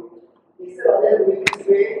to, instead of them doing this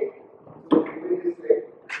way, to doing this way?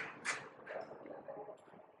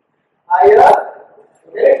 Higher,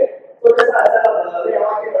 okay? So that's the way I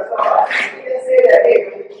want it as well. You can say that, hey,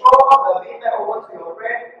 when you throw the feedback over to your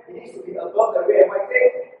friend, it needs to be above the red and white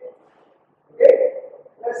tape. Okay?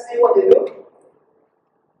 Let's see what they do.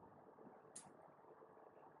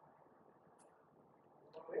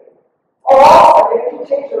 Or if you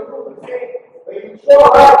change the rule to say, when you throw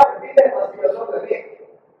right, the feedback must be above the red.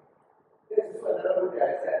 This is another rule that I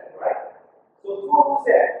said, right? So two rules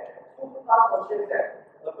there, two class constraints there.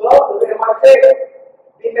 Above the red and white tape,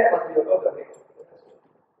 feedback must be above the red.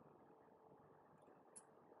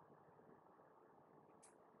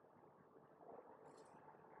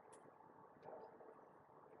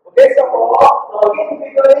 Okay, so for now again,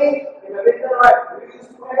 typically in the winter, right, we use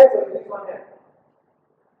two hands or we use one hand.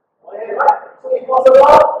 One hand, right? So if possible,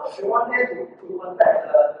 you want hand to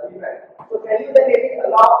contact the feedback. So can you then maybe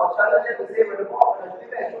allow a challenger to say when the ball and the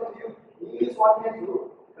feedback is shown to you, you use one hand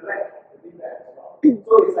to collect the feedback as well.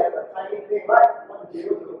 So it's like a timing thing, right? You want to be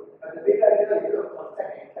able to have the feedback here, you will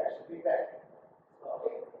contact and catch the feedback.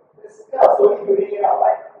 Okay. This is kind of slowly building it out,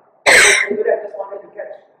 right? So you do that, just one hand to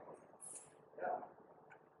catch. Yeah.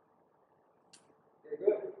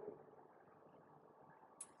 Good.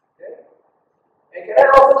 Okay. And can I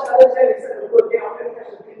also challenge them instead of good game? I'm going to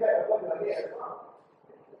catch the feedback above my head as well.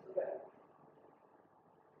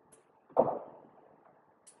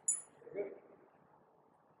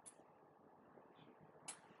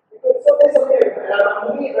 So this is okay, and I'm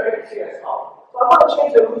moving it very quickly as well. So I'm going to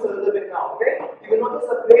change the rules a little bit now, okay? You will notice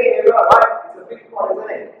the play area, right? It's a big pot, isn't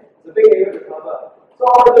it? It's a big area to cover. So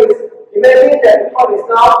all I do is, imagine that the pot is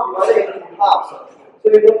now divided into half. So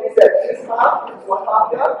you notice that this half is one half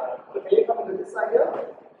here. So can you come to this side here?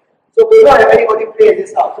 So we don't have anybody play in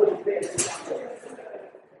this half. So you play in this half here.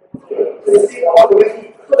 So you see all the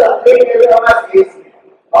way. So the play area is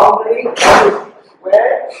boundary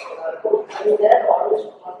where coach is there or which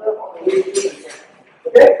partner on the way to the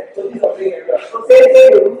okay? So these are play areas. So same thing,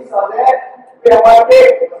 the rules are there. We have one day,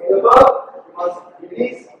 you must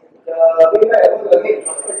release the feedback above the head, you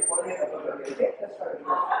must put one hand above the head. Okay? Let's try it.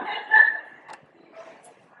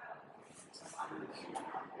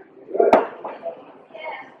 Good.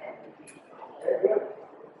 Very good.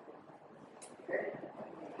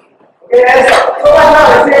 Okay, so right now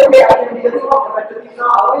I say, okay, I can be a little more competitive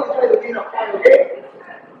now. I always try to win a point, okay?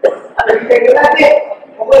 And if you can get that thing,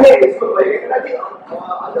 overhead is good, but if you get that thing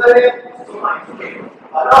underhead, it's too much, okay?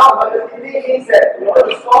 Now, competitivity means that in order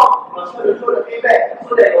to score, you must try to throw the feedback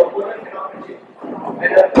so that your opponent cannot catch it.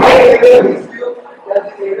 And the play area is still just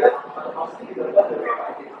this area, but must be the first area,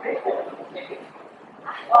 okay? Okay.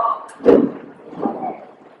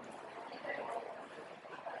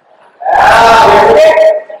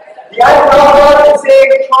 The other one is saying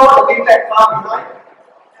throw the feedback far behind.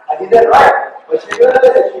 I did that right, but she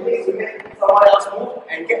realized that she needs to make someone else move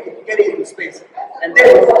and get it into space. And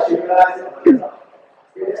then what she realized.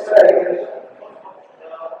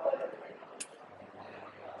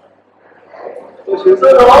 So she was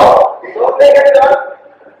like, no, you don't play it done.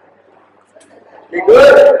 You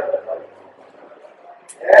good?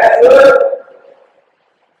 Yes, good.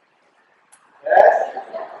 Yes.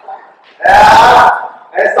 Yeah.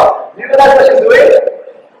 And stop. Do you realize what she's doing?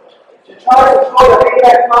 She tries to throw the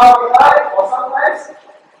feedback far behind, or sometimes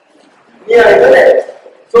near, isn't it?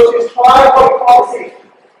 So she's trying what we call C.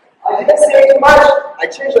 I didn't say too much. I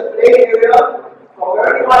changed the play area from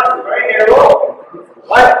very much to very narrow.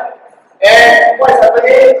 Right? And what is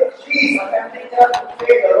happening? She's attempting to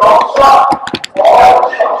play the long shot or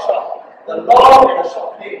the short shot. The long and the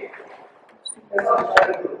short play. That's what we're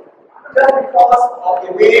trying to do. Just because of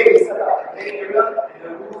the way we set up the play area and the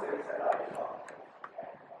rules that we set up.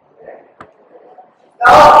 Okay.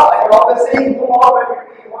 Now, I can obviously do more very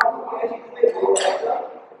quickly. You want to actually do it better.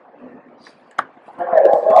 Okay,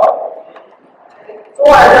 let's go. So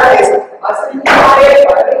what I've done is, I still try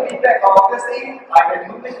but I think feedback obviously, I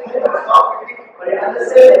can move it quickly, but I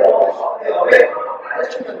understand that all the short play away. I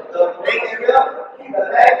just choose the playing area, keep the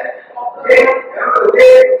leg, okay, remember the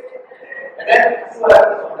way, and then see what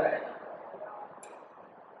happens from there.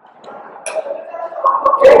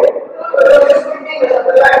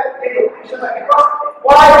 right? Because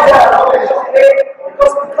why is there a long and short plane?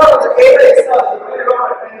 Because of the area itself, the very long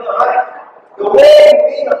rectangle, right? The way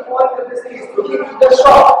between the point of this thing is to keep the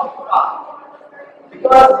short.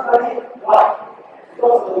 Because why?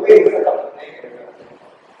 Because of the way it's set up.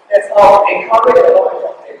 That's how they encourage a long and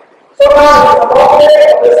short plane. So now, with the long plane,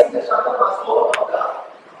 obviously the shutter must go above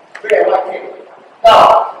the red and white plane.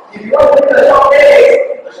 Now, if you want to do the short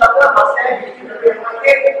plane, the shutter must stand between the red and white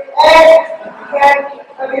plane, and you can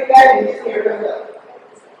have it back in this area here.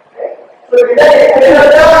 Okay? So if you let it here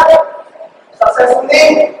successfully,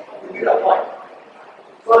 you get a point.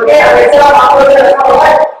 So again, I can tell markers here as well,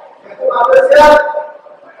 right? You put markers here,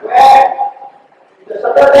 where the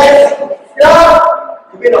shutter lands here,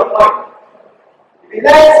 you get a point. If it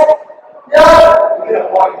lands here, you get a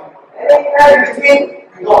point. Anything in between,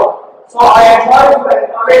 you don't. So I am trying to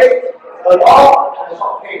encourage the long and the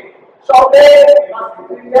short plane. Short plane, you must be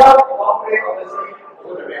between here, long plane, obviously,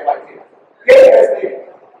 go to the red white plane. Okay, let's play.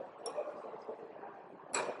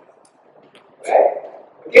 Okay?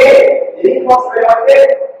 Again, you didn't cross the red white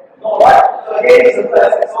plane. No, right? So again, it's a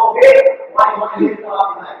plus. So okay, why you need to come up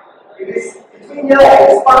behind? If it's between here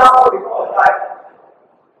and it's fast, so we call it right.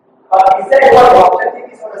 Is that what the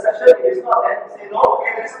objective is for the session? If it's not, then say no.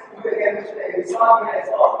 Okay, let's do it again. Make sure that if it's not here, it's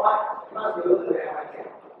all right. You must be able to do it right here.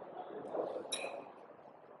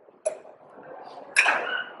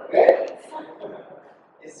 Okay?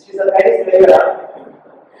 She's a tennis player.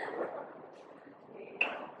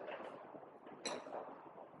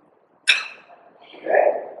 Okay?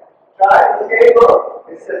 Try. It's okay, go.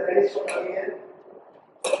 It's a tennis shot again.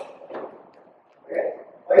 Okay?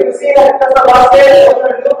 But you see that just the last day, what you're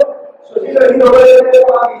going to do? So she's going to lean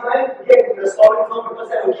over behind, get to the scoring zone because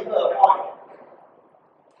that will give her a point.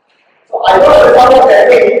 So I know the result of that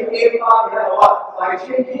way, aim far behind what? By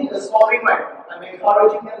changing the scoring right, I'm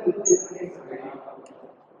encouraging them to do different things already.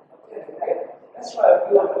 Okay? Let's try a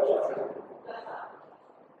few of the shots here.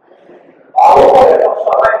 I'll look for the top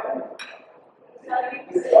shot, right?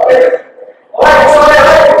 Alright, so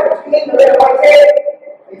right, between the red and white tape,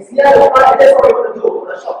 it's here the front, that's what we're going to do for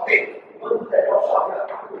the shot tape. We're going to do that top shot here.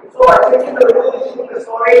 So by changing the rules, changing the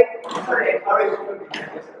scoring, it's going to encourage different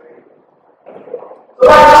behaviors. So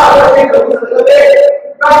right now, I'm going to change the rules a little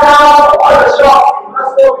bit. Right now, all the shots, you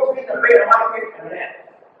must go between the red and white tape and the net.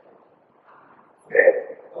 Okay?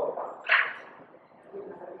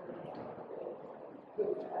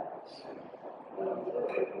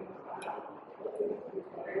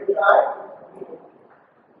 Try.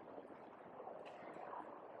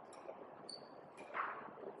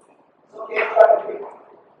 Okay, try.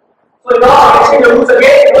 So now I'm changing the rules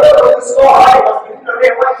again. In order for the score, I must between the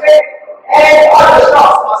red and white tape, and all the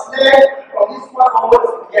shots must land from this point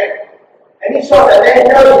onwards again. Any shot that lands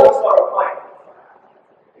here, you will score a point.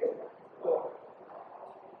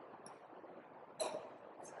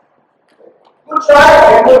 Good try.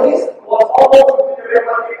 And notice was almost between the red and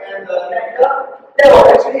white tape and the net here. That was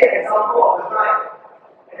actually an example of the drive.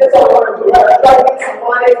 And that's all we want to do. Right? The drive means you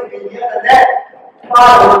want it to be near the net,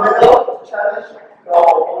 far in the middle, to challenge your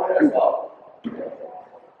opponent as well.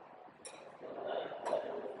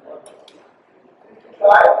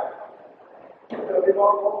 Try. A little bit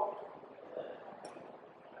more.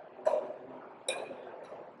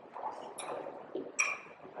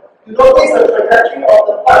 You notice the trajectory of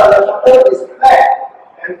the part of the shuttle is flat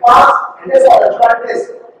and fast, and that's what the drive is.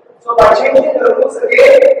 So by changing the rules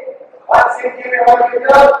again, one same thing and one here,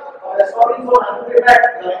 or the scoring zone under the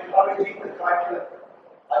back, you are encouraging the drive here.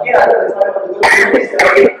 Again, I don't know what to do is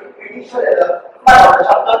making sure that the part of the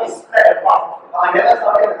shuttle is flat and fast. I never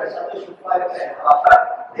thought that the shuttle should fly flat and fast, right?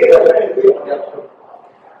 They were trying to do it on their own.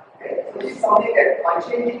 Okay? So this is something that by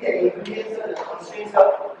changing the ingredients and the constraints,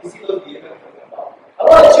 you see those behaviors. I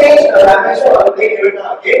want to change the dimension of the plate area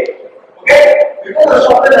again. Okay? Before the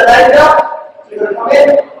shorten the line here, so you will come in.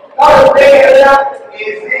 Now the plate area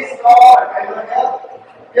is this long rectangle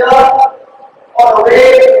here, all the way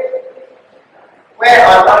where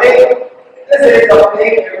I'm coming. This is the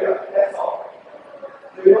plate area. That's all.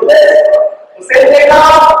 Do you know this? The same thing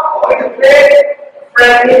now, we're going to play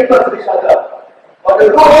friendly to each other. But the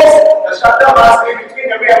rule is the shutter must be between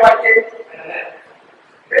the red and white tape and the net.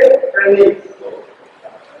 Okay? Friendly.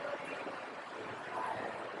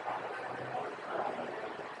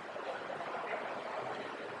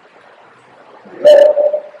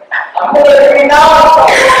 I'm going to do now, stop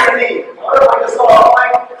friendly. In order for you to score a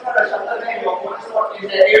point, put the shutter in your opponent's spot in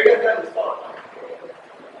the area that you score.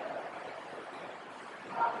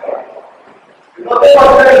 You know this what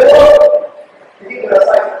we're going to do? Thinking to the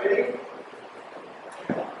side, ready?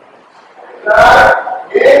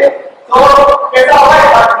 Okay. So, it's alright,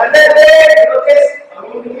 but when they play, you notice, I'm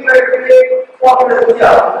moving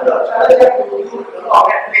do a lot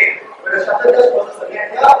of net play. When the shuttle just crosses the net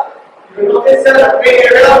here, you will notice that the play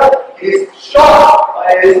area is short or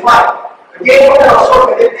it is wide. Again, what kind of short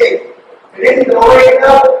can they take? Can they take the lower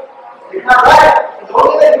area? They can't, right? The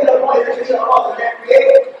only way to get a ball is actually across the net play,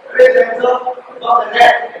 very gentle, above the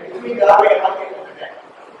net, and between the other and market of the net.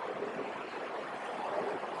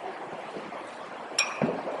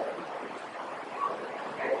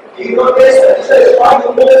 You notice that this is trying to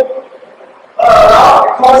move around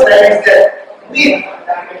because there is that wind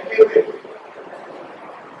that can feel it.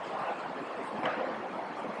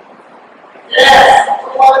 Yes! So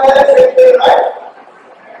what is the same thing, right?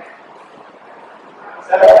 Is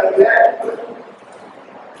that good?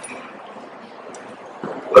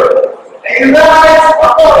 Good. And you realize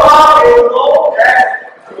what goes on, you know that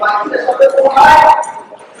if I keep the shuttle too high,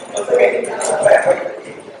 what's the getting to the back?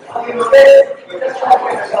 How do you notice? You just try to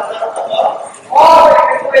get the shuttle above. All that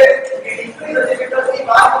you can do is increase the difficulty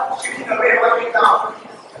by shifting away and working down.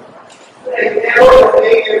 So that you narrow the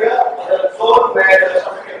playing area or the zone where the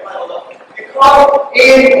shuttle can fly over. Because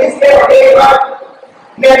in this case of A1,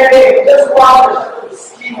 net play, you just want the shuttle to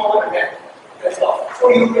skim over the net. That's all. So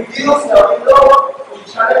you reduce the window to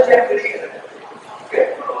challenge and play in the net. Okay?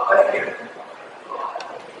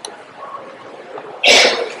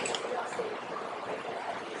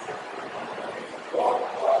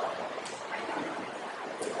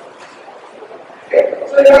 Okay,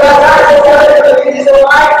 so you have to this is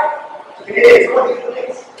why it is what you do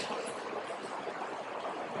next.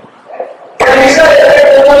 And we said that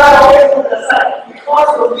the one always to the side because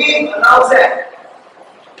the wind allows that.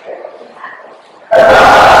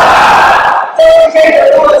 So you change the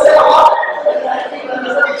rule itself.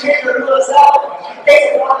 You change the rule itself. You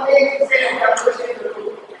take one thing and say you have to change the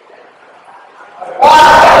rule.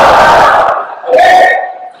 Okay?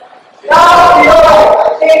 Now you know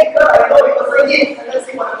I change because I know it was a hit, and let's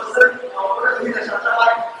see what the person in the shutter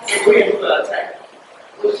line is going to do the attack.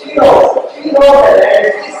 So she knows that there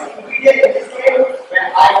is this ingredient in this game where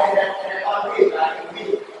I can have an advantage, I can win.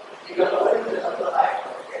 Because the person in the shutter line.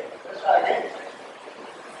 Okay, let's try again.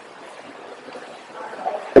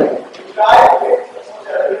 You try, okay, let's put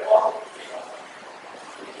that a bit more.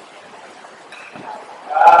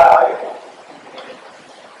 Okay.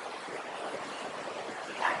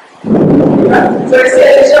 So you see,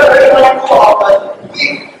 it's a very mindful of the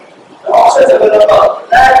options available,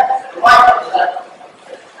 left, right, left.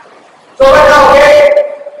 So right now, okay,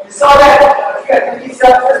 you saw that, if you have 50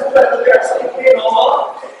 cells, let's put that there, so you play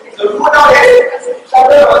normal. The rule now is,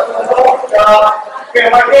 shuttle was the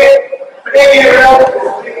market, play area,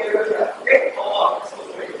 okay, normal,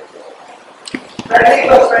 friendly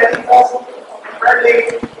plus friendly plus friendly.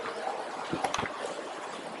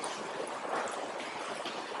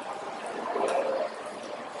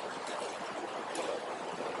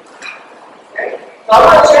 So I'm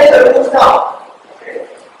going to change the rules now. Okay.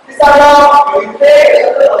 This time now, you play the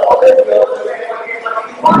shuttle always go to the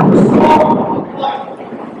one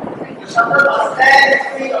the shuttle must stand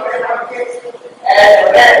speed of the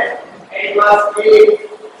and then it must be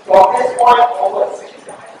from this point onwards.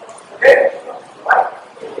 Okay? Right.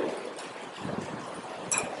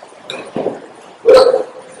 Good.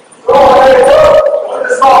 So when I go to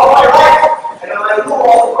the small point right, and when I go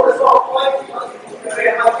also to the small point, you must be the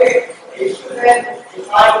very market. You should then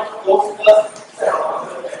define those first set of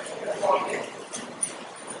numbers.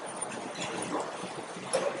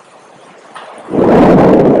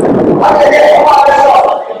 After that, all other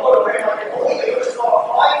shots, you go to very market. Only the first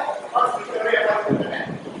point must be the very market.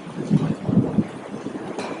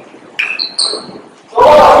 So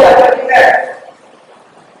what are we attacking there?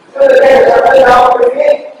 So the guy is attacking now with me,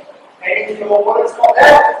 and if your opponent's not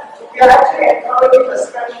there, so we are actually encouraging the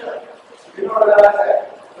special. You know what I said?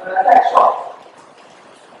 An attack shot.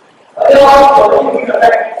 Otherwise, for you to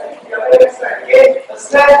attack, you have to smash. Again, the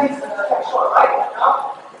smash is an attack shot, right?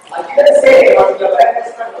 Now, I didn't say it was your back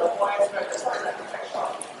smash or the point smash, it's not an attack shot.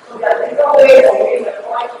 So there are different ways of getting the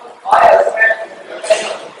point by a smash into your back.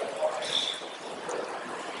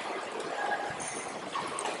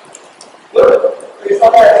 Good. So you saw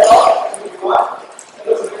that as well. If you want, it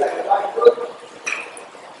looks a bit like a line. Good.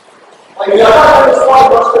 But you are not going to score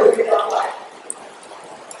also if you don't like.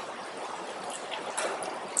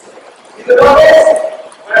 If you notice,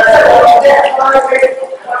 when I said all of that, I want to get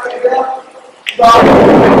there. So I'm going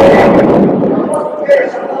to get a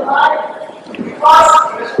shuttle line because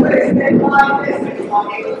the shuttle is that line is able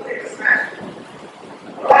to take a smash.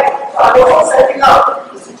 Alright? So I'm also setting up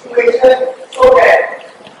the situation so that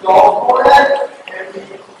your opponent can be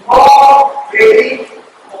more ready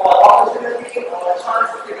for an opportunity or a chance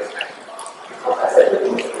to take a smash.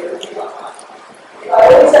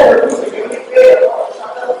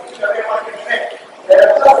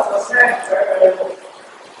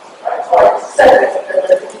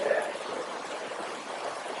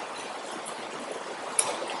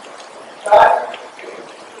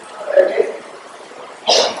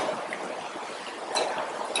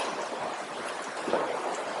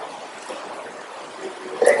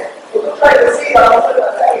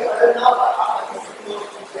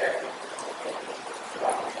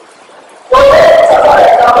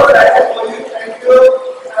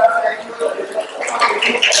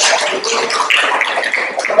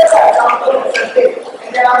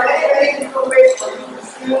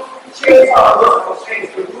 of those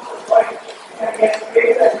constraints to do what you can get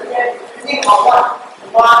space and you can think of what you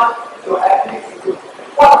want your athletes to do,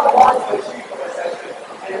 what you want to achieve from the session.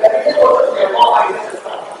 And when you get closer to your more ideas and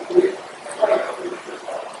stuff, you do it. That's what you have to do.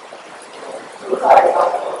 So those are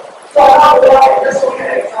examples. So now we are just looking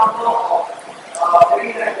at an example of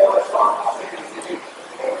bringing that forward from concept to decision.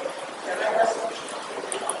 Okay? And then that's okay.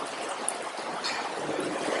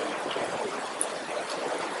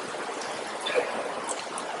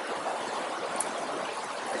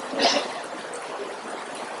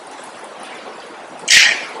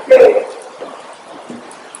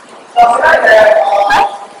 So tonight there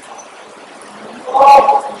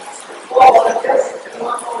four volunteers.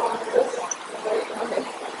 Anyone four volunteers?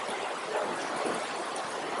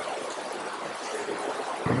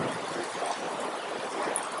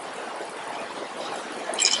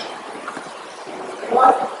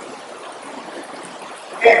 Anyone?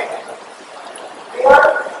 Okay. Anyone?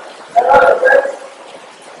 Another friends?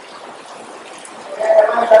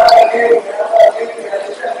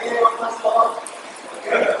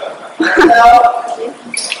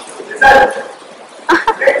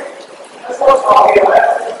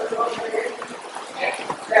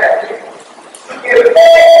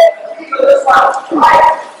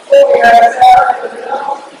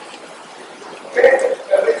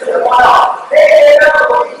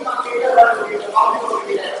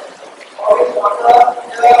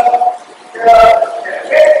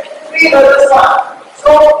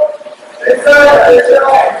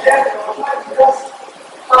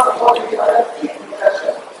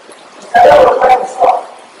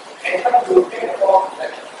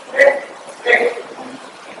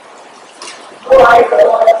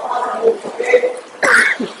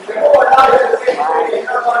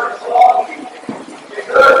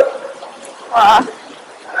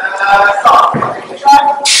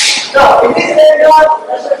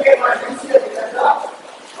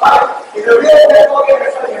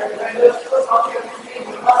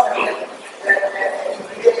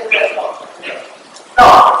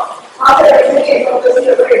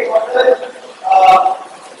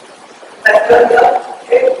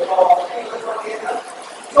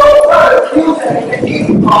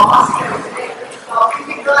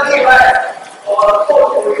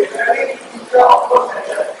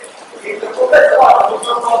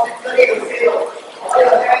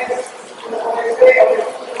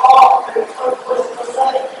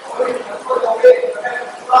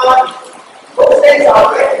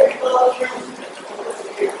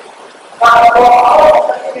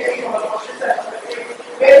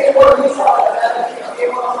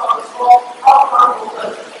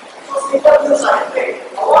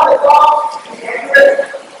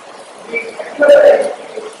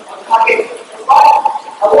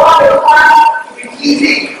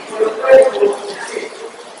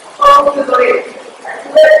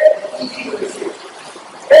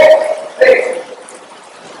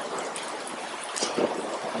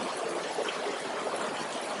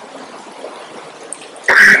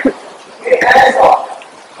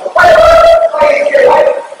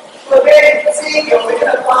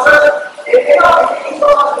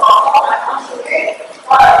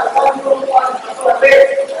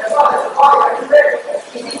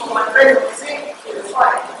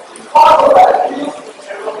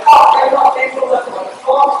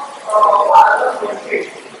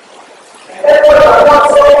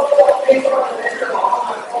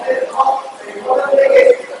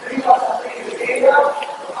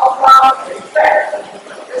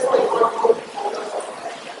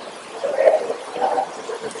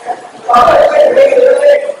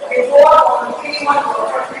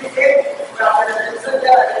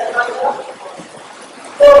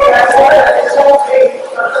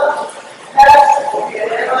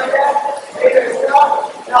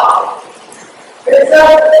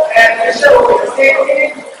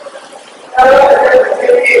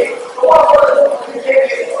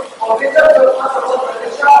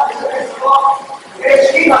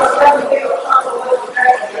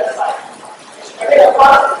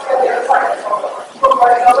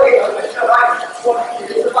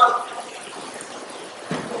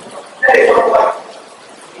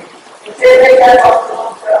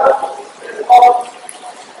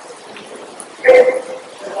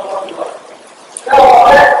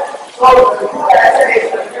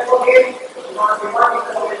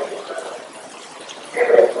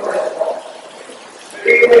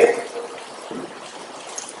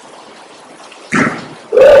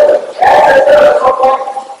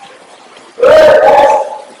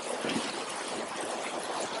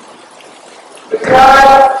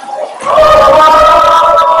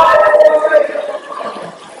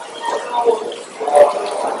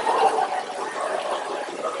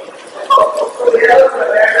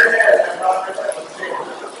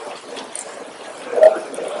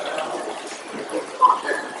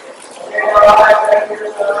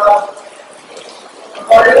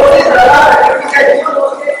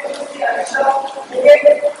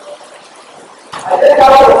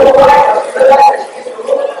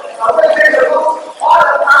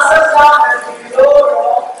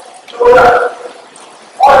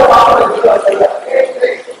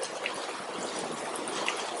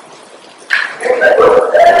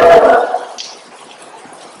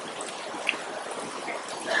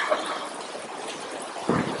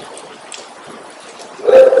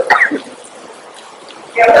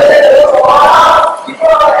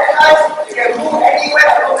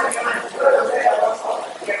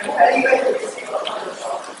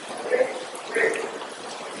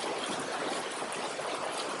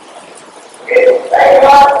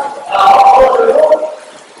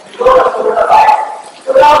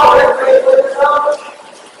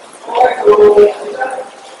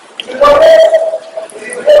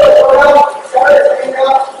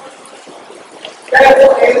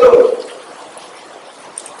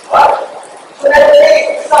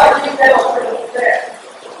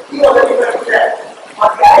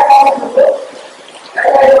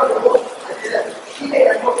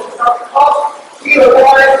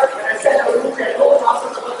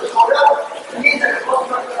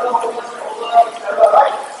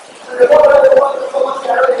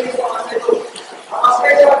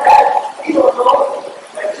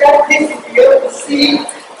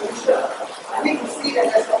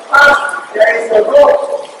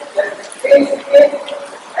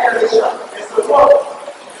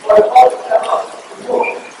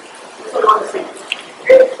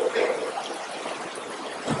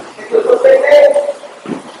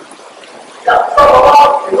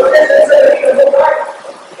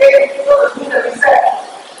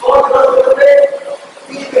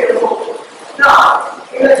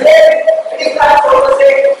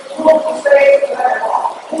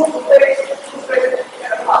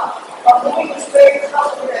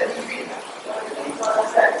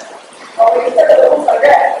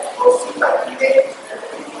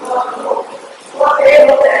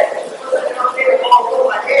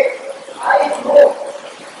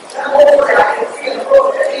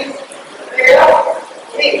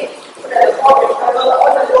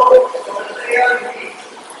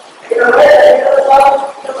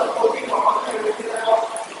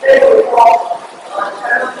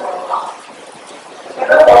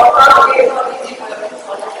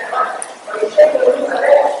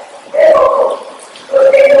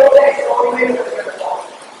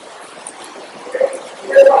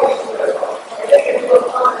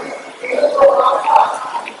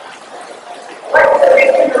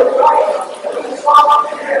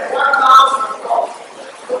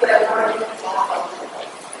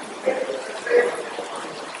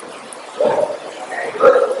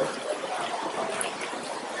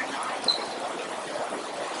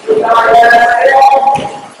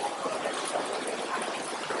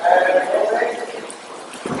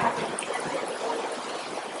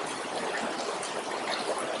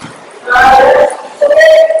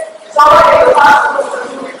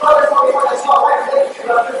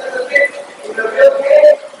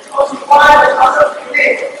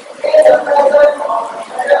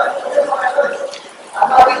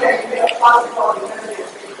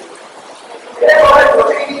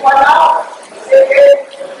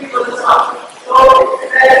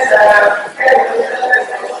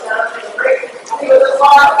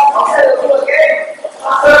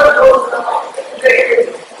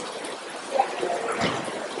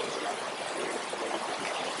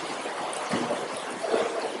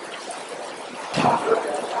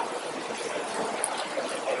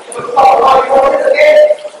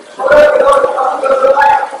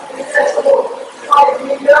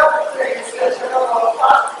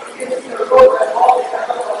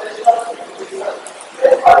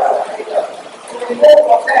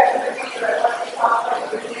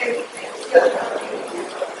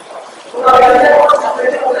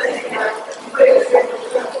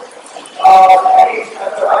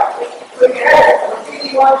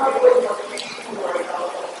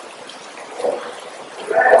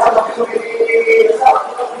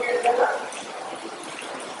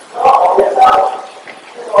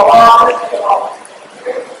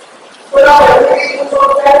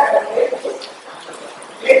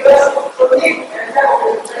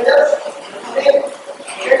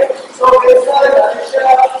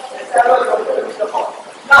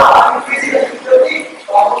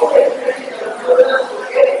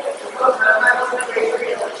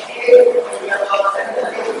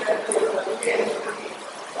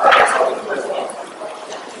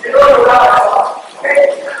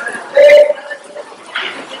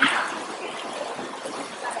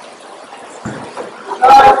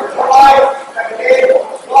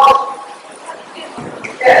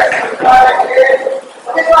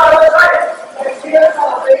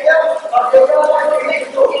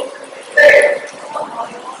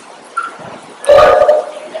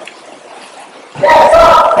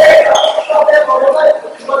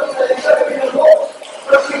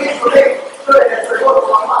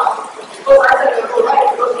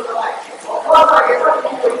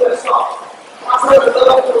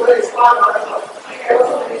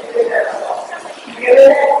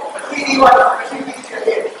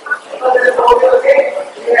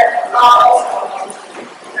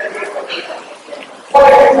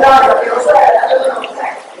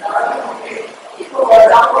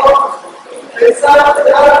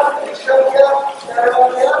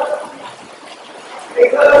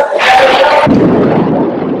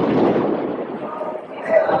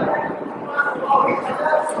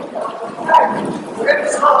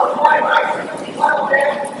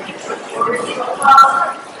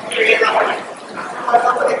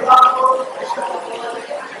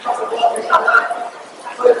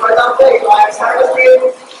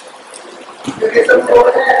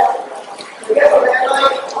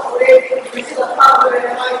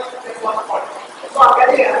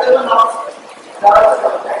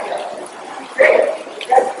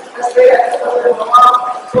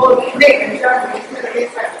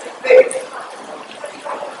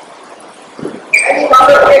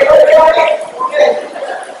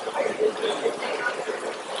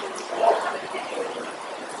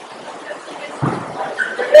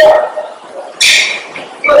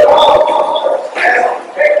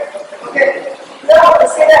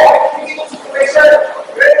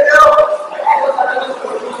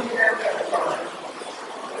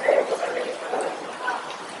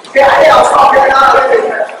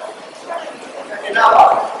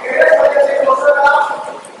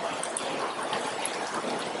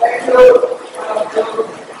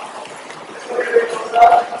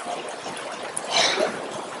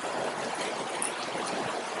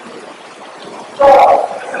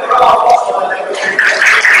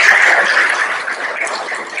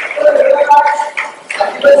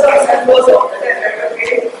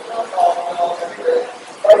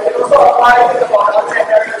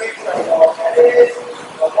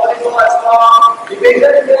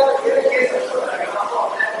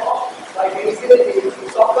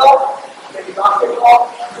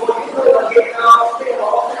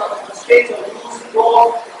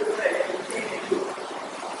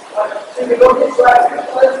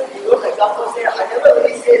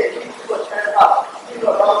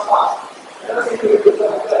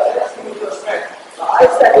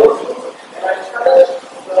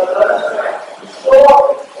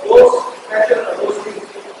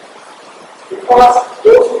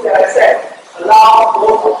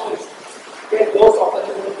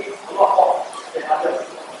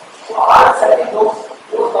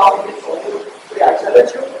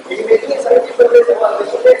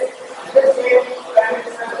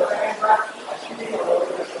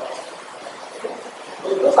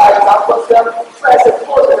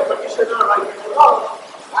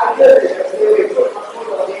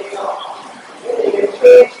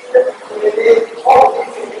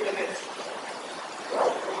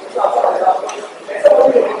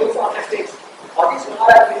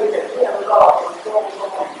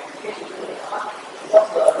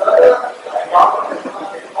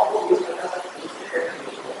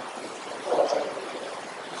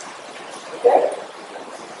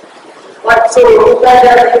 So with that,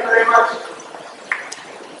 thank you very much.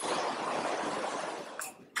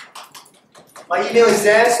 My email is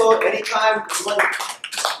there, so anytime you want to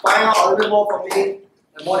find out a little bit more from me,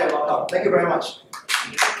 you're more than welcome. Thank you very much.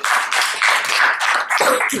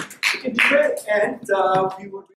 Okay, and we will